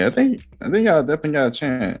 Yeah, I think y'all definitely got a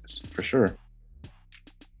chance for sure.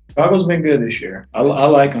 Chicago's been good this year. I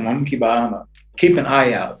like him. I'm gonna keep an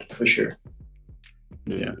eye out for sure.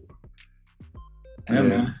 Yeah. Yeah,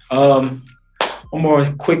 man. One more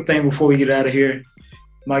quick thing before we get out of here.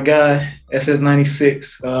 My guy,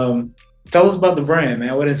 SS96. Tell us about the brand,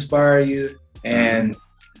 man. What inspired you and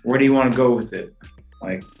where do you want to go with it?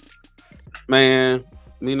 Like, man,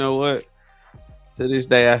 you know what? To this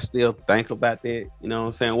day, I still think about that. You know what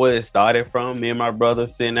I'm saying? Where it started from. Me and my brother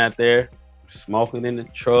sitting out there smoking in the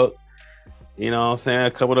truck. You know what I'm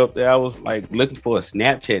saying? Coming up there, I was like looking for a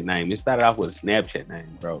Snapchat name. It started off with a Snapchat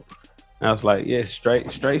name, bro. And I was like, yeah,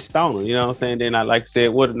 straight stoner. You know what I'm saying? Then I like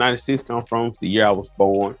said, where did 96 come from? It's the year I was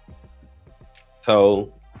born.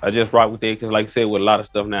 So I just rock with it because, like I said, with a lot of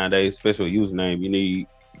stuff nowadays, especially with username, you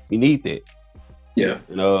need that. Yeah.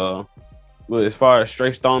 And but as far as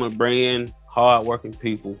straight stoner brand, hard-working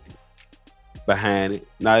people behind it,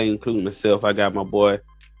 not including myself. I got my boy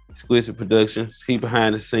Exquisite Productions. He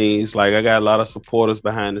behind the scenes. Like, I got a lot of supporters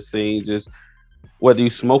behind the scenes. Just whether you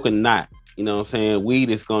smoke or not, you know what I'm saying? Weed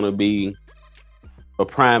is going to be a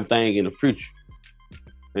prime thing in the future.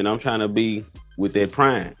 And I'm trying to be with that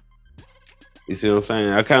prime. You see what I'm saying?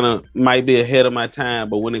 I kind of might be ahead of my time,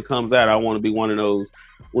 but when it comes out, I want to be one of those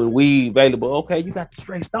when weed available. Okay, you got the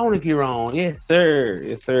straight stoner gear on. Yes, sir.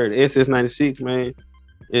 Yes, sir. The SS96, man,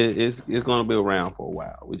 it's going to be around for a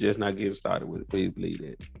while. We're just not getting started with it. Please believe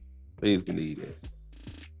that. Please believe that.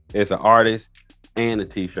 As an artist and a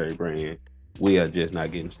t-shirt brand, we are just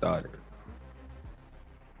not getting started.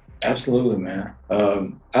 Absolutely, man.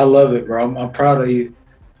 I love it, bro. I'm proud of you.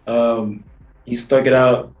 You stuck it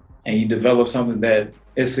out and you developed something that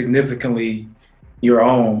is significantly your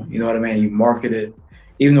own. You know what I mean? You market it.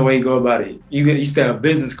 Even the way you go about it. You still have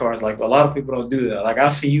business cards. Like, a lot of people don't do that. Like,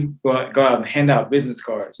 I see you go out and hand out business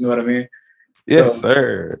cards. You know what I mean? Yes,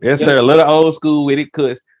 sir. Yes, sir. A little old school with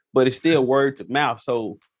it, but it's still word to mouth.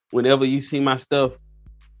 So whenever you see my stuff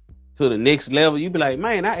to the next level, you be like,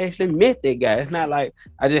 man, I actually met that guy. It's not like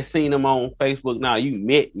I just seen him on Facebook. Now you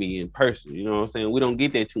met me in person. You know what I'm saying? We don't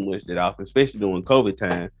get that too much that often, especially during COVID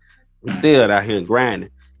time. We're still out here grinding.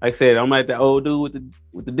 Like I said, I'm like the old dude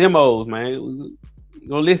with the demos, man. You're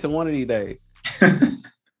gonna listen one of these days.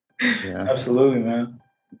 Yeah. Absolutely, man.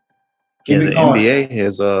 The NBA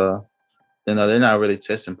is they're not really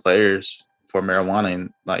testing players for marijuana, and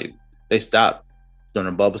like they stopped during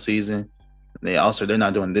the bubble season. They're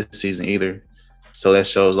not doing this season either. So that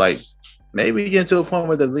shows like maybe get to a point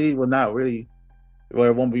where the league will not really, where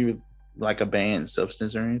it won't be like a banned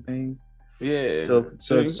substance or anything. Yeah. To a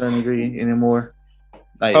certain degree anymore.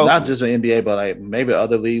 Like not just the NBA, but like maybe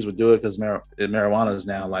other leagues would do it because marijuana is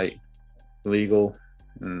now like legal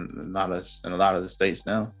in a lot of the states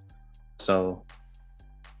now. So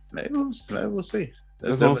maybe we'll see.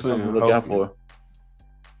 That's definitely something to look out for.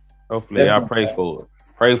 Hopefully, I pray for it.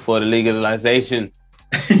 Pray for the legalization.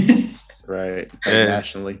 Right.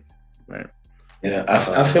 Nationally. Right. Yeah,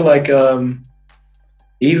 I feel like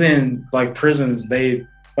even like prisons, they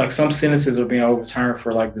like some sentences are being overturned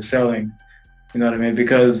for like the selling. You know what I mean?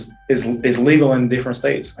 Because it's legal in different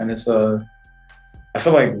states, and it's I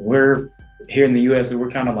feel like we're here in the U.S. we're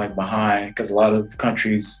kind of like behind because a lot of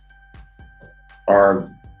countries are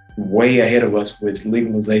way ahead of us with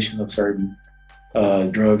legalization of certain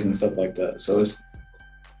drugs and stuff like that. So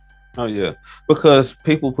Oh yeah, because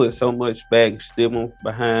people put so much back stigma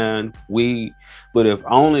behind weed, but if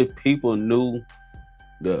only people knew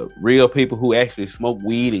the real people who actually smoke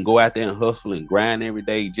weed and go out there and hustle and grind every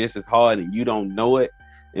day just as hard, and you don't know it,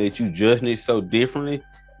 and that you judging it so differently,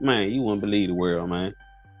 man, you wouldn't believe the world, man.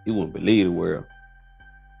 You wouldn't believe the world.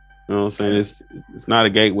 You know what I'm saying? It's not a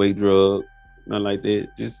gateway drug, nothing like that.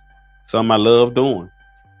 Just something I love doing.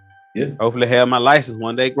 Yeah. Hopefully have my license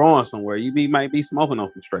one day growing somewhere. Might be smoking on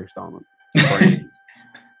some straight stone. Got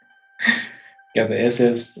the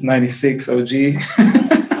SS96 OG.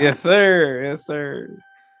 Yes, sir. Yes, sir.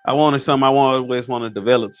 I always want to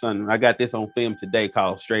develop something. I got this on film today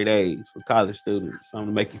called Straight A's for college students. Something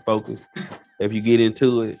to make you focus if you get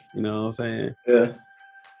into it. You know what I'm saying? Yeah.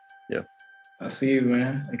 Yeah. I see you,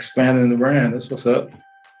 man. Expanding the brand. That's what's up.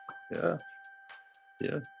 Yeah.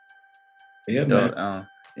 Yeah, Yo, man.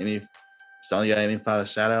 You got any final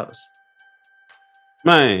shout outs?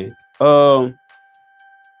 Man, shout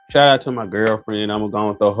out to my girlfriend. I'm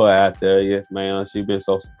gonna throw her out there. Yes, man. She's been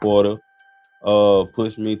so supportive.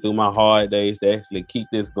 Pushed me through my hard days to actually keep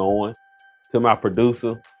this going. To my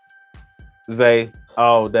producer, Zay,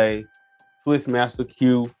 all day. Swish Master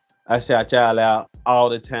Q. I shout y'all out all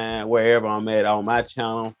the time, wherever I'm at, on my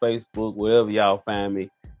channel, on Facebook, wherever y'all find me.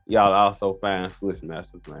 Y'all also find Swish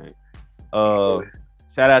Masters, man.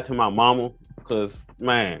 Shout out to my mama, because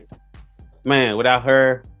man, without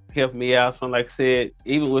her helping me out, something like I said,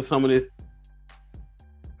 even with some of this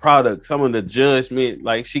product, some of the judgment,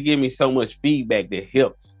 like she give me so much feedback that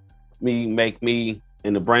helps me make me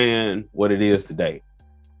and the brand what it is today.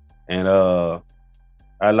 And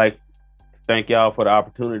I like to thank y'all for the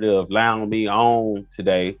opportunity of allowing me on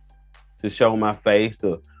today to show my face,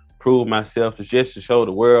 to prove myself, to show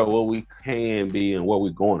the world what we can be and what we're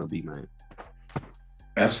going to be, man.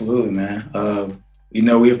 Absolutely, man.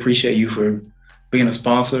 We appreciate you for being a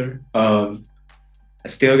sponsor. I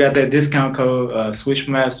still got that discount code, Swish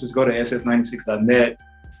Masters. Go to ss96.net,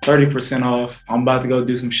 30% off. I'm about to go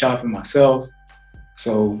do some shopping myself.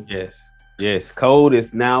 So yes. Code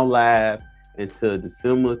is now live until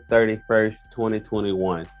December 31st,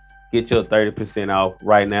 2021. Get your 30% off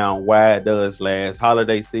right now while it does last.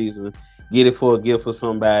 Holiday season. Get it for a gift for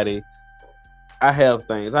somebody. I have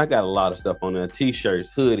things. I got a lot of stuff on there. T-shirts,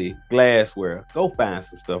 hoodie, glassware. Go find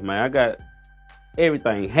some stuff, man. I got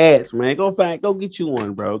everything. Hats, man. Go get you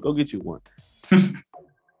one, bro. Go get you one.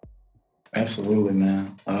 Absolutely,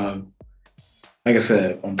 man. Like I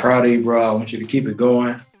said, I'm proud of you, bro. I want you to keep it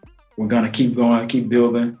going. We're gonna keep going, keep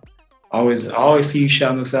building. I always see you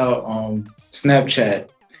shouting us out on Snapchat,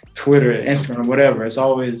 Twitter, Instagram, whatever. It's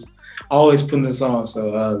always putting this on.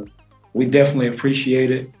 So we definitely appreciate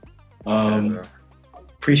it.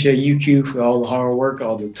 Appreciate you, Q, for all the hard work,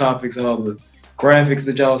 all the topics, all the graphics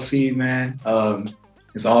that y'all see, man.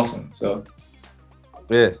 It's awesome. So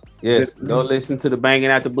yes. Go listen to the Banging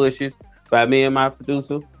Out the Bushes by me and my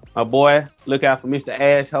producer, my boy. Look out for Mr.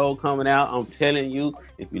 Asshole coming out. I'm telling you,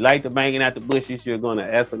 if you like the Banging Out the Bushes, you're gonna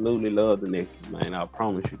absolutely love the next one, man. I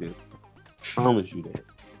promise you this. Promise you that.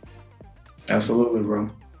 Absolutely, bro.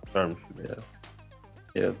 Promise you that.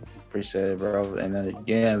 Yeah, appreciate it, bro. And then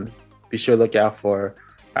again, be sure to look out for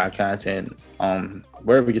our content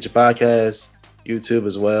wherever you get your podcasts, YouTube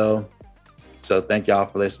as well. So thank y'all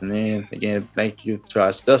for listening in. Again, thank you to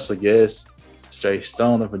our special guest, Straight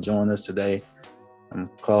Stoner, for joining us today. I'm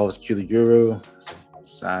co-host Q the Guru.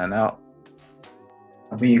 Signing out.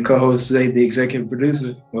 I'll be your co-host today, the executive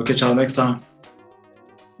producer. We'll catch y'all next time.